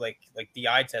even though like the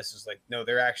eye test is like no,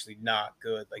 they're actually not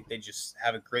good. Like they just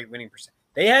have a great winning percent.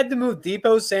 They had to move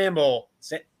Deebo Samuel,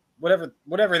 whatever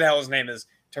the hell his name is,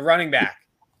 to running back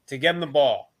to get him the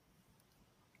ball.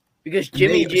 Because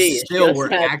Jimmy G still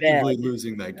were actively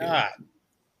losing that game. God.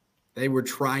 They were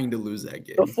trying to lose that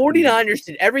game. The 49ers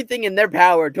did everything in their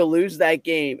power to lose that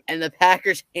game, and the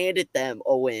Packers handed them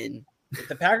a win. If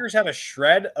the Packers have a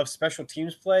shred of special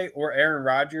teams play or Aaron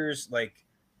Rodgers, like,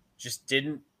 just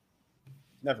didn't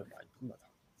 – never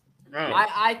mind.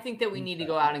 I think that we need to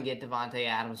go out and get Davante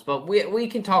Adams, but we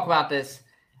can talk about this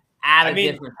at a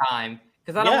different time.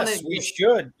 Because I don't want to – we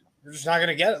should. We're just not going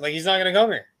to get it. Like, he's not going to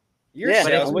come here.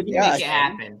 But if we can make it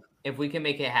happen. If we can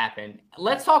make it happen.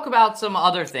 Let's talk about some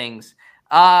other things.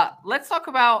 Let's talk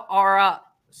about our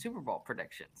Super Bowl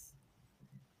predictions.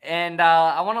 And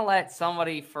I want to let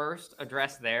somebody first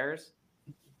address theirs.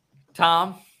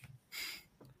 Tom,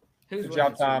 who's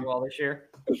winning the Super Bowl this year?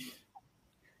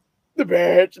 The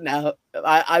Bears. No,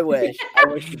 I wish. I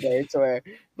wish the Bears were.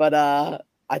 But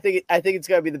I think it's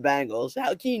gonna be the Bengals.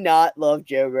 How can you not love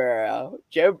Joe Burrow?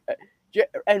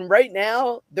 And right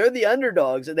now they're the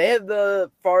underdogs, and they have the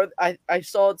far. I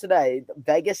saw it today.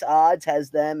 Vegas odds has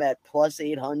them at plus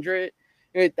 800.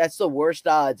 That's the worst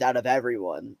odds out of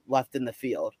everyone left in the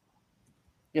field.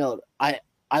 I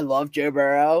love Joe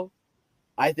Burrow.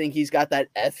 I think he's got that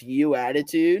FU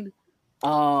attitude.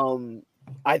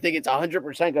 I think it's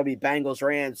 100% going to be Bengals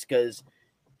Rams because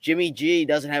Jimmy G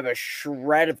doesn't have a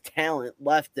shred of talent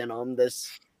left in him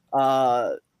this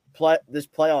playoff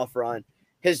run.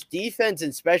 His defense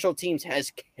and special teams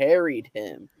has carried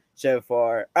him so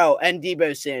far. Oh, and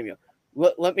Deebo Samuel.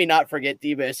 Let me not forget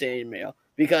Deebo Samuel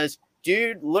because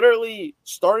dude literally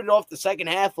started off the second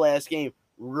half last game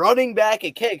running back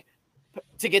a kick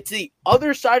to get to the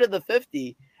other side of the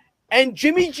 50. And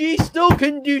Jimmy G still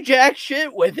couldn't do jack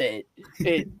shit with it.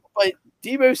 But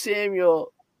Deebo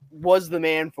Samuel was the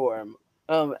man for him,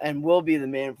 and will be the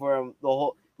man for him the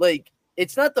whole – like,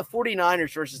 it's not the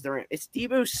 49ers versus the Rams. It's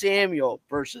Deebo Samuel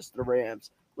versus the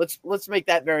Rams. Let's make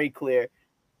that very clear.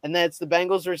 And that's the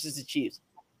Bengals versus the Chiefs.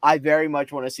 I very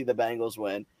much want to see the Bengals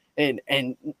win and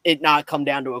it not come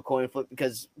down to a coin flip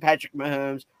because Patrick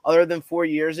Mahomes, other than 4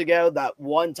 years ago, that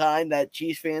one time that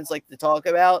Chiefs fans like to talk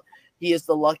about – he is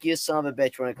the luckiest son of a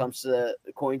bitch when it comes to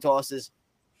coin tosses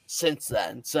since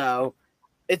then. So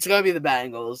it's going to be the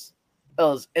Bengals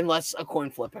unless a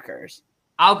coin flip occurs.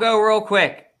 I'll go real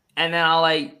quick, and then I'll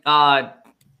let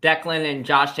Declan and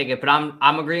Josh take it. But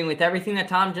I'm agreeing with everything that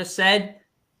Tom just said.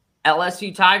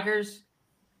 LSU Tigers,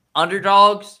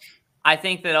 underdogs. I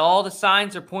think that all the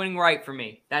signs are pointing right for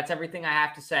me. That's everything I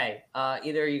have to say.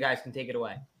 Either of you guys can take it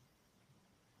away.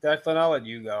 Declan, I'll let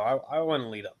you go. I want to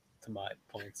lead up to my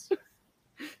points.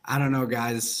 I don't know,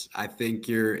 guys. I think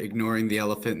you're ignoring the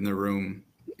elephant in the room,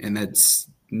 and that's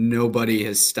nobody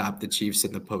has stopped the Chiefs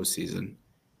in the postseason.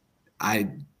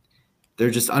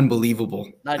 They're just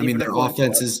unbelievable. Their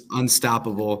offense is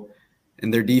unstoppable,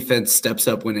 and their defense steps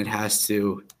up when it has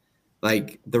to.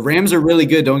 Like, the Rams are really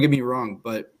good, don't get me wrong,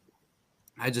 but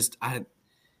I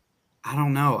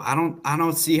don't know. I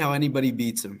don't see how anybody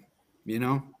beats them,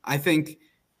 I think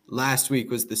last week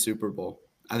was the Super Bowl.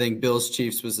 I think Bills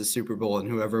Chiefs was the Super Bowl, and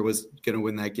whoever was going to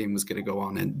win that game was going to go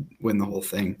on and win the whole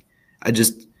thing. I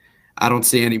don't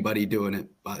see anybody doing it.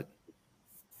 But,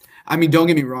 don't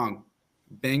get me wrong.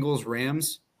 Bengals,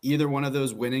 Rams, either one of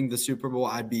those winning the Super Bowl,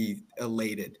 I'd be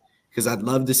elated because I'd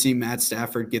love to see Matt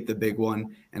Stafford get the big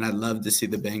one, and I'd love to see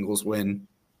the Bengals win.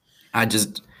 I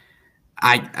got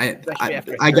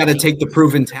to take the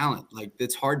proven talent. Like,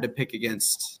 it's hard to pick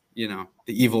against, the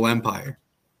evil empire.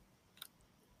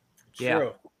 Yeah.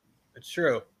 True. It's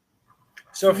true.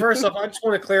 So first off, I just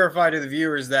want to clarify to the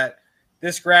viewers that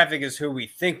this graphic is who we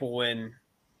think will win,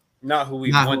 not who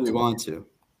we want to.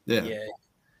 Yeah.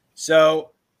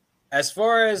 So as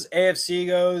far as AFC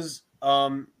goes,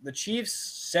 the Chiefs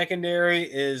secondary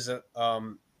is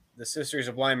the Sisters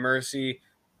of Blind Mercy.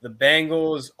 The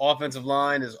Bengals offensive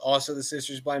line is also the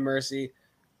Sisters of Blind Mercy.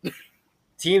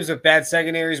 Teams with bad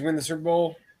secondaries win the Super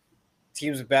Bowl.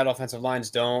 Teams with bad offensive lines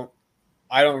don't.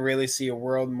 I don't really see a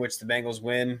world in which the Bengals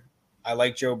win. I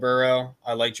like Joe Burrow.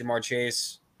 I like Jamar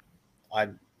Chase.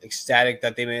 I'm ecstatic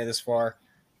that they made it this far.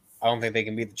 I don't think they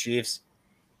can beat the Chiefs.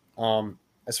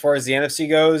 As far as the NFC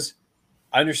goes,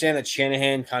 I understand that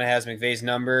Shanahan kind of has McVay's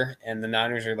number, and the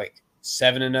Niners are like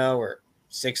 7-0 or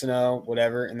 6-0,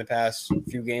 whatever, in the past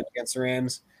few games against the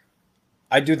Rams.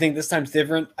 I do think this time's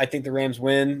different. I think the Rams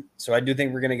win, so I do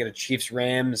think we're going to get a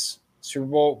Chiefs-Rams Super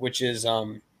Bowl, which is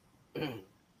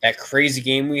that crazy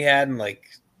game we had in like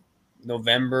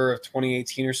November of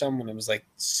 2018 or something when it was like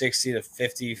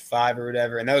 60-55 or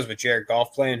whatever. And that was with Jared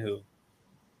Goff playing, who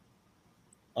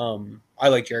I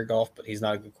like Jared Goff, but he's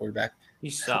not a good quarterback.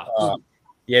 He sucks.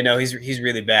 He's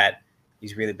really bad.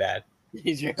 He's really bad.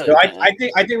 So I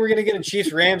think we're gonna get a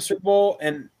Chiefs Rams Super Bowl,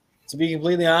 and to be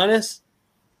completely honest,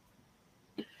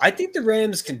 I think the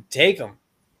Rams can take them.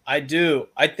 I do.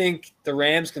 I think the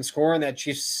Rams can score on that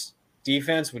Chiefs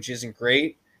defense, which isn't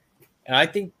great. And I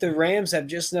think the Rams have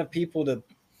just enough people to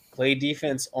play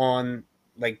defense on,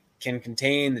 like, can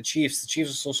contain the Chiefs. The Chiefs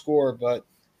will still score,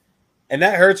 and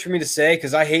that hurts for me to say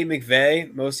because I hate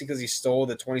McVay, mostly because he stole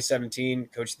the 2017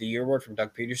 Coach of the Year award from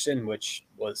Doug Peterson, which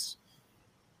was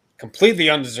completely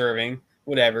undeserving.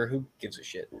 Whatever, who gives a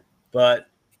shit? But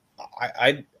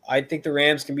I think the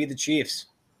Rams can beat the Chiefs.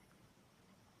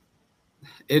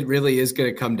 It really is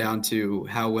going to come down to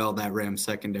how well that Rams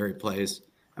secondary plays.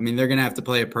 They're going to have to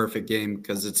play a perfect game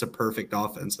because it's a perfect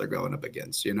offense they're going up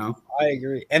against, I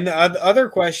agree. And the other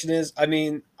question is,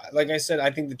 like I said, I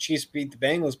think the Chiefs beat the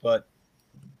Bengals, but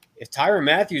if Tyrann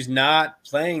Mathieu's not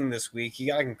playing this week, he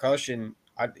got a concussion,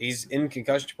 He's in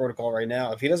concussion protocol right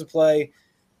now. If he doesn't play,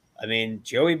 I mean,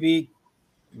 Joey B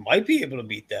might be able to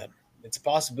beat them. It's a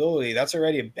possibility. That's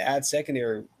already a bad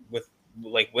secondary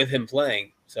with him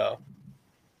playing. So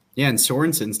yeah, and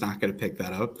Sorensen's not going to pick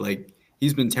that up. Like,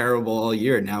 he's been terrible all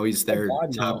year. Now he's their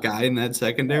top guy in that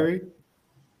secondary.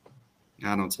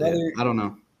 I don't see it. I don't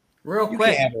know. Real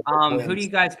quick, who do you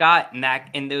guys got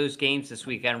in those games this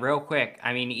weekend? Real quick.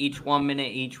 I mean, each 1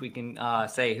 minute each we can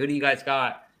say. Who do you guys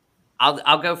got?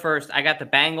 I'll go first. I got the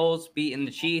Bengals beating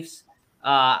the Chiefs.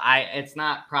 It's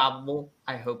not probable.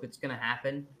 I hope it's gonna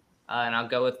happen. And I'll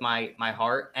go with my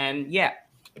heart. And yeah,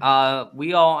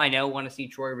 we all I know want to see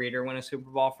Troy Reader win a Super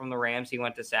Bowl from the Rams. He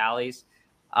went to Sally's.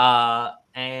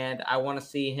 And I want to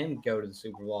see him go to the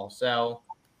Super Bowl. So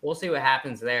we'll see what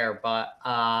happens there. But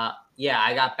yeah,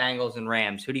 I got Bengals and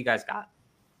Rams. Who do you guys got?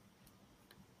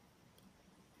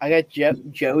 I got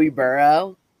Joey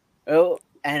Burrow. Oh,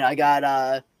 and I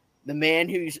got the man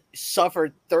who's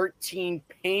suffered 13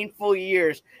 painful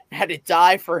years and had to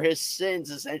die for his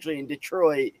sins, essentially, in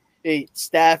Detroit,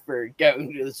 Stafford,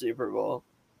 going to the Super Bowl.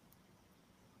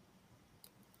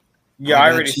 Yeah,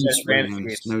 I already said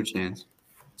Rams. No chance.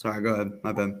 Sorry, go ahead.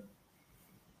 My bad.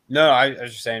 No, I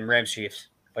was just saying Rams Chiefs,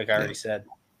 like I already said.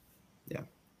 Yeah.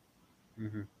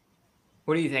 Mm-hmm.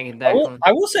 What are you thinking, I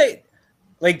will say,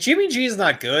 like, Jimmy G is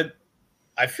not good.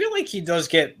 I feel like he does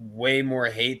get way more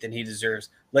hate than he deserves.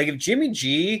 Like, if Jimmy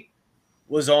G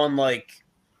was on, like,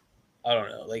 I don't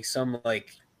know, like some,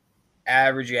 like,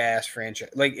 average-ass franchise.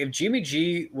 Like, if Jimmy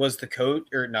G was the coach,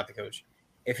 or not the coach,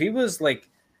 if he was, like,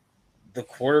 the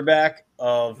quarterback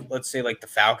of, let's say, like, the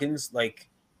Falcons, like,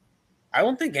 I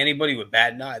don't think anybody would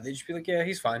bat an eye. They'd just be like, yeah,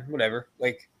 he's fine, whatever.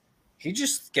 Like, he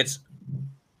just gets,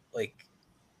 like,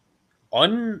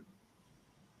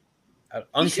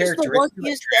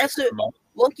 uncharacteristic.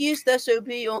 Luckiest SOB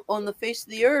on the face of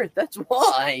the earth. That's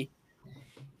why.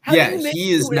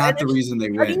 He is not the reason they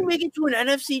win. How do you make it to an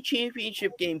NFC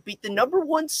championship game, beat the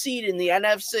 #1 seed in the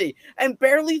NFC, and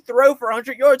barely throw for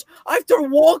 100 yards? I have to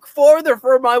walk farther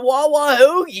for my Wawa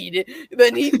hoagie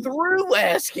than he threw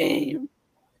last game.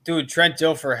 Dude, Trent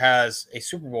Dilfer has a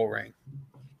Super Bowl ring.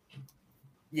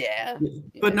 Yeah.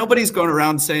 But nobody's going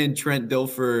around saying Trent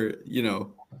Dilfer,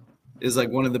 is like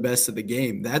one of the best of the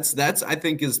game. That's I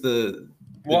think is the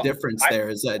difference there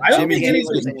is that Jimmy G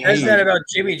says that about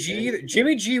Jimmy G.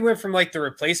 Jimmy G went from like the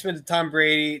replacement to Tom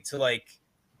Brady to like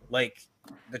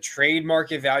the trade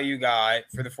market value guy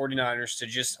for the 49ers to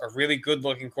just a really good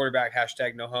looking quarterback,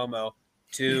 #no homo,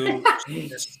 to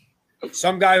just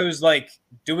some guy who's like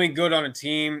doing good on a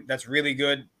team that's really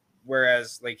good,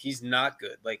 whereas like he's not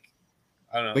good. Like,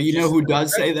 I don't know. But you know who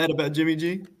does say that about Jimmy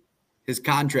G? His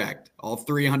contract, all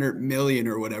 $300 million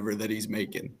or whatever that he's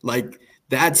making. Like,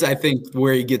 that's, I think,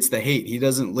 where he gets the hate. He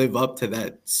doesn't live up to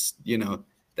that.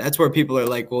 That's where people are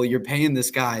like, well, you're paying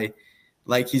this guy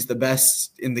like he's the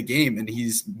best in the game, and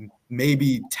he's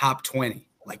maybe top 20.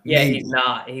 Like, yeah, maybe.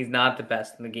 He's not the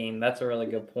best in the game. That's a really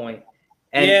good point.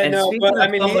 But I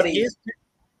mean,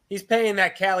 he's paying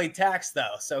that Cali tax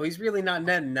though, so he's really not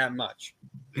netting that much.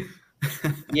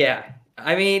 Yeah,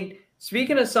 I mean,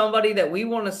 speaking of somebody that we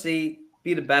want to see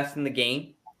be the best in the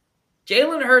game,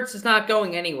 Jalen Hurts is not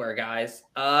going anywhere, guys.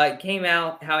 It came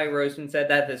out, Howie Roseman said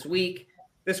that this week.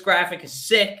 This graphic is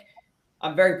sick.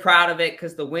 I'm very proud of it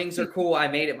because the wings are cool. I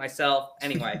made it myself.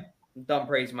 Anyway, I'm done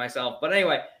praising myself. But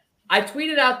anyway, I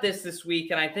tweeted out this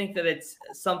week, and I think that it's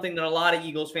something that a lot of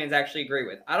Eagles fans actually agree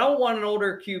with. I don't want an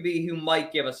older QB who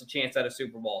might give us a chance at a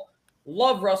Super Bowl.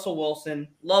 Love Russell Wilson,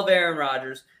 love Aaron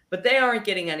Rodgers, but they aren't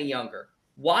getting any younger.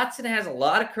 Watson has a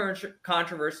lot of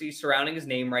controversy surrounding his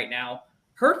name right now.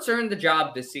 Hurts earned the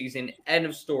job this season. End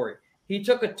of story. He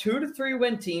took a 2-3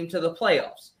 win team to the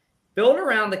playoffs. Build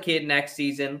around the kid next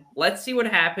season. Let's see what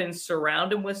happens.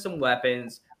 Surround him with some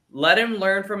weapons. Let him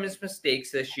learn from his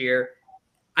mistakes this year.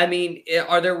 I mean,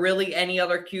 are there really any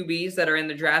other QBs that are in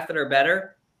the draft that are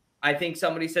better? I think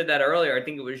somebody said that earlier. I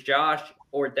think it was Josh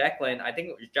or Declan. I think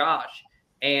it was Josh.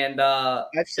 And I've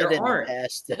said it in the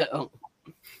past, though.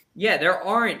 Yeah, there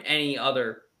aren't any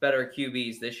other better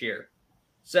QBs this year.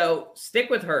 So stick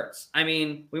with Hurts. I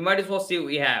mean, we might as well see what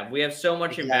we have. We have so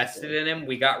much invested in him.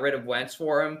 We got rid of Wentz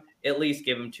for him. At least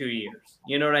give him 2 years.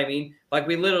 You know what I mean? Like,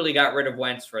 we literally got rid of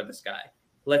Wentz for this guy.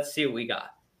 Let's see what we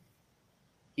got.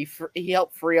 He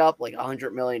helped free up like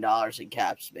 $100 million in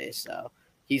cap space, so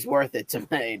he's worth it to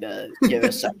me to give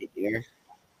a second year.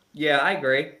 Yeah, I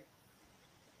agree.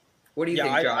 What do you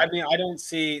think, John? I mean, I don't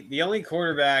see the only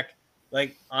quarterback,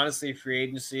 like, honestly, free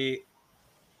agency.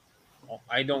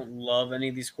 I don't love any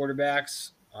of these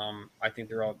quarterbacks. I think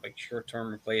they're all like short-term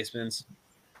replacements.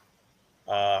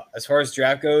 As far as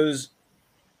draft goes,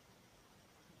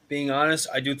 being honest.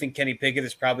 I do think Kenny Pickett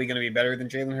is probably going to be better than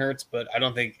Jalen Hurts, but I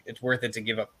don't think it's worth it to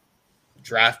give up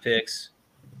draft picks.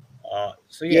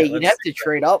 So yeah, you'd have to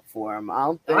trade up for him.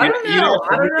 I don't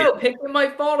know. Pickett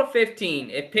might fall to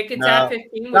 15. If Pickett's at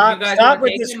 15, would you guys stop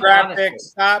with this draft pick?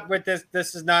 Stop with this.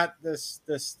 This is not this.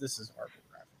 This is horrible.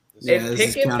 If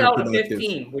Pickett fell to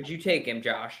 15, would you take him,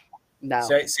 Josh? No.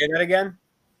 Say that again.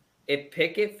 If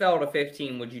Pickett fell to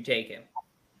 15, would you take him?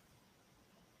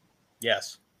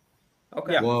 Yes.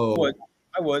 Okay. Yeah,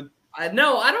 I would.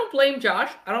 No, I don't blame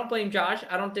Josh. I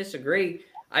don't disagree.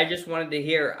 I just wanted to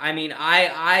hear. I mean,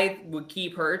 I would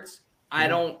keep Hurts. I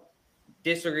don't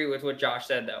disagree with what Josh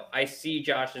said, though. I see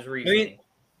Josh's reasoning. I mean,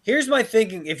 here's my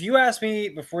thinking. If you asked me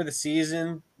before the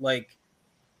season, like,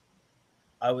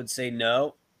 I would say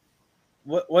no.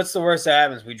 What's the worst that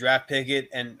happens? We draft Pickett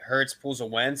and Hurts pulls a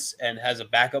Wentz and has a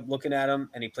backup looking at him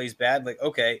and he plays bad. Like,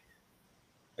 okay.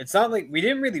 It's not like we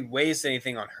didn't really waste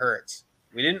anything on Hurts.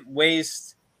 We didn't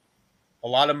waste a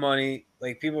lot of money.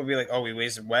 Like, people would be like, oh, we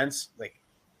wasted Wentz. Like,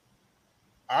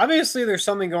 obviously there's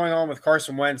something going on with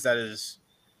Carson Wentz that is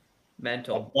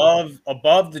mental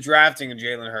above the drafting of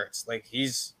Jalen Hurts. Like,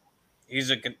 he's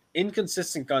an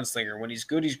inconsistent gunslinger. When he's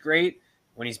good, he's great.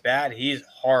 When he's bad, he's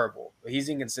horrible. But he's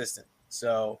inconsistent.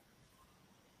 So,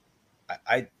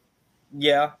 that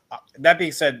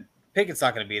being said, Pickett's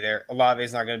not going to be there.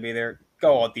 Olave's not going to be there.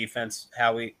 Go all defense,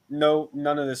 Howie. No,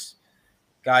 none of this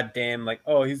goddamn, like,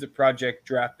 oh, he's a project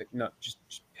draft pick. No, just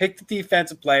pick the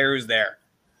defensive player who's there.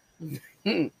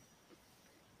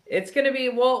 It's going to be,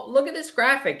 well, look at this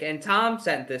graphic, and Tom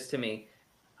sent this to me.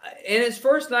 In his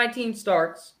first 19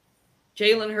 starts,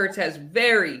 Jalen Hurts has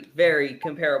very, very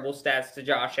comparable stats to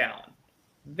Josh Allen.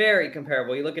 Very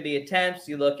comparable. You look at the attempts,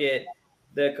 you look at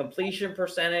the completion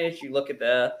percentage, you look at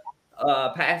the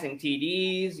passing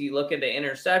TDs, you look at the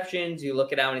interceptions, you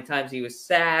look at how many times he was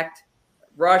sacked,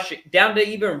 rushing, down to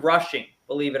even rushing,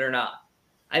 believe it or not.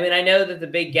 I mean, I know that the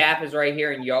big gap is right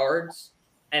here in yards,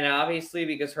 and obviously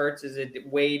because Hurts is a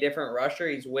way different rusher,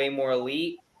 he's way more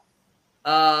elite.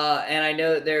 And I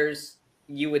know that there's,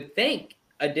 you would think,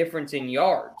 a difference in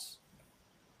yards.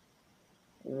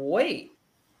 Wait,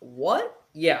 what?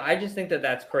 Yeah, I just think that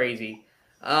that's crazy.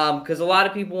 Because a lot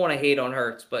of people want to hate on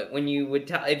Hurts, but when you would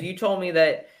if you told me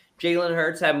that Jalen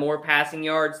Hurts had more passing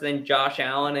yards than Josh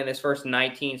Allen in his first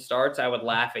 19 starts, I would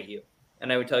laugh at you,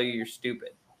 and I would tell you you're stupid.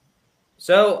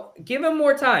 So give him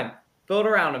more time. Build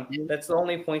around him. That's the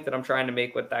only point that I'm trying to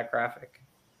make with that graphic.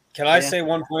 Can I say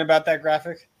one point about that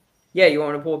graphic? Yeah, you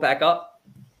want me to pull it back up?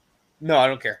 No, I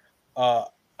don't care.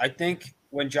 I think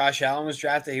when Josh Allen was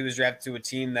drafted, he was drafted to a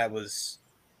team that was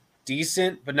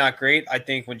decent, but not great. I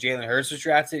think when Jalen Hurts was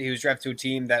drafted, he was drafted to a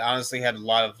team that honestly had a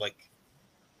lot of like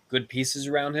good pieces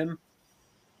around him,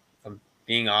 if I'm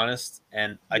being honest.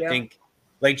 And I think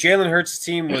like Jalen Hurts'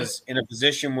 team was in a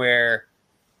position where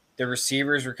the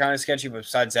receivers were kind of sketchy, but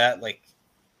besides that, like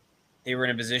they were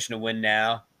in a position to win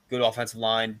now. Good offensive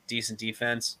line, decent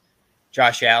defense.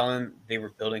 Josh Allen, they were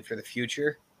building for the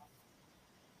future.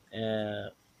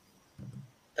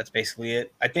 That's basically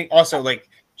it. I think also like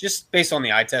just based on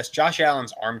the eye test, Josh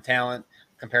Allen's arm talent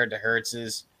compared to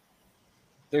Hurts's,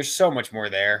 there's so much more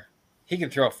there. He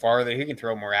can throw farther. He can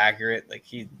throw more accurate. Like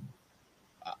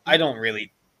I don't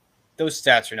really, those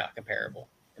stats are not comparable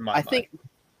in my mind.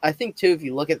 I think too, if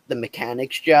you look at the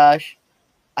mechanics, Josh,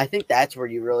 I think that's where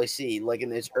you really see, like in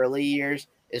those early years,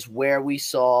 is where we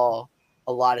saw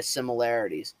a lot of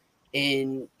similarities.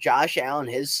 In Josh Allen,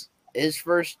 his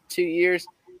first 2 years,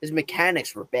 his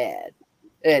mechanics were bad.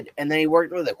 And then he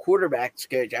worked with a quarterback's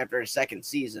coach after his second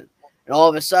season. And all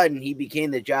of a sudden, he became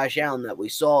the Josh Allen that we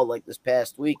saw like this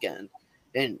past weekend.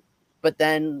 But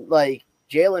then, like,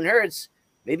 Jalen Hurts,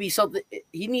 maybe something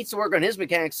 – he needs to work on his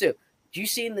mechanics too. Do you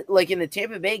see, in the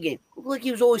Tampa Bay game, it looked like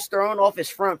he was always throwing off his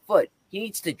front foot. He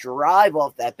needs to drive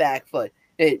off that back foot.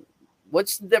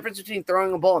 What's the difference between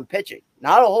throwing a ball and pitching?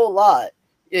 Not a whole lot.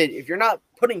 If you're not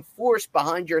putting force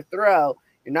behind your throw,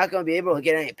 you're not going to be able to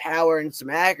get any power and some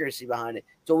accuracy behind it.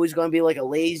 It's always going to be like a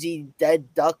lazy,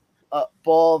 dead duck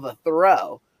ball of a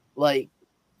throw. Like,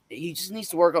 he just needs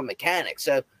to work on mechanics.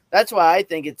 So that's why I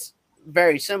think it's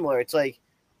very similar. It's like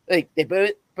they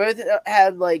both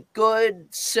had like good,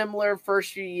 similar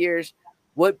first few years.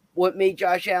 What made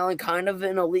Josh Allen kind of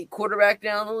an elite quarterback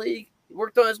down the league? He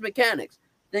worked on his mechanics.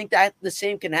 I think that the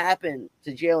same can happen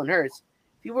to Jalen Hurts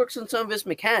if he works on some of his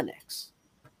mechanics.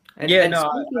 I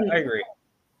agree.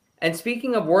 And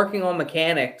speaking of working on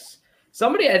mechanics,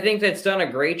 somebody I think that's done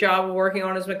a great job of working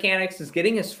on his mechanics is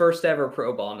getting his first ever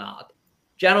Pro Bowl nod.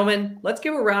 Gentlemen, let's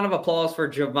give a round of applause for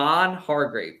Javon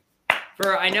Hargrave.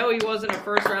 I know he wasn't a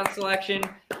first-round selection,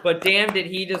 but damn, did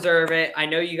he deserve it. I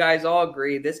know you guys all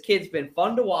agree. This kid's been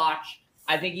fun to watch.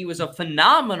 I think he was a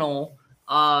phenomenal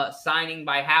signing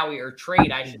by Howie, or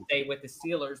trade, I should say, with the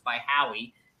Steelers by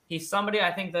Howie. He's somebody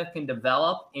I think that can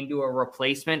develop into a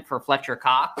replacement for Fletcher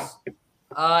Cox.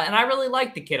 And I really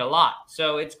like the kid a lot.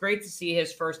 So it's great to see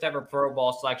his first ever Pro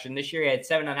Bowl selection. This year he had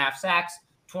 7.5 sacks,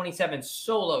 27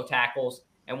 solo tackles,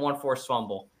 and 1 forced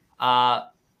fumble. I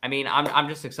mean, I'm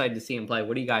just excited to see him play.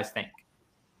 What do you guys think?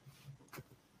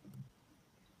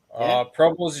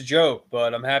 Pro Bowl's a joke,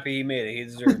 but I'm happy he made it. He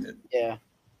deserved it. Yeah.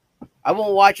 I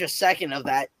won't watch a second of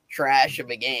that trash of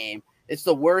a game. It's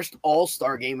the worst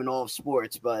all-star game in all of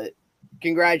sports, but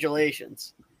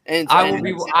congratulations. And I will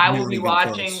be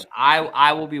watching.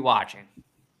 I will be watching.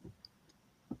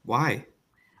 Why?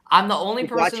 I'm the only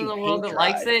person in the world that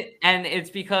likes it, and it's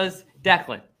because,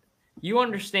 Declan, you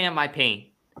understand my pain.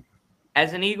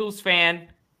 As an Eagles fan,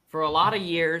 for a lot of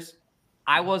years,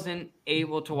 I wasn't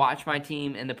able to watch my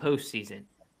team in the postseason.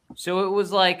 So it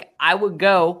was like I would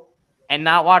go and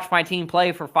not watch my team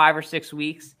play for 5 or 6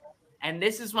 weeks. And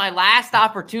this is my last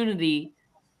opportunity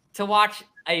to watch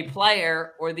a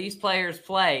player or these players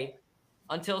play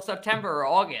until September or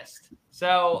August.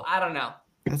 So I don't know.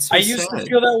 I used to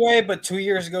feel that way, but 2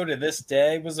 years ago to this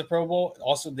day was the Pro Bowl.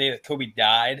 Also, the day that Kobe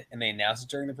died, and they announced it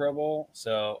during the Pro Bowl.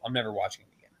 So I'm never watching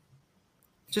it again.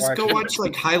 Just go watch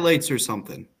like highlights or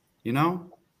something. You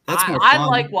know, that's more fun. I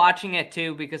like watching it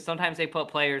too because sometimes they put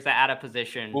players out of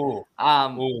position.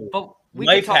 But we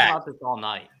can talk about this all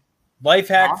night. Life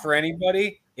hack for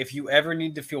anybody: if you ever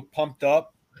need to feel pumped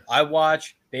up, I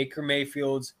watch Baker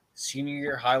Mayfield's senior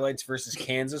year highlights versus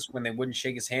Kansas when they wouldn't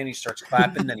shake his hand. He starts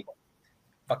clapping, then he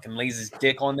fucking lays his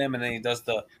dick on them, and then he does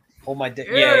the hold my dick.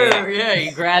 Yeah, he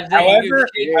grabs it.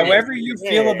 However you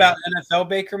feel about NFL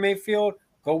Baker Mayfield,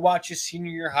 go watch his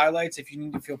senior year highlights. If you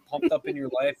need to feel pumped up in your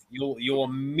life, you'll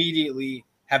immediately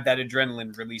have that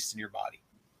adrenaline released in your body.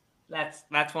 That's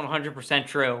 100%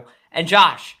 true. And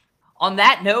Josh, on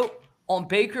that note, on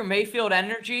Baker Mayfield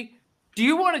energy, do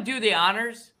you want to do the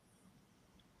honors?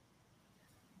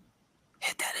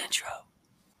 Hit that intro.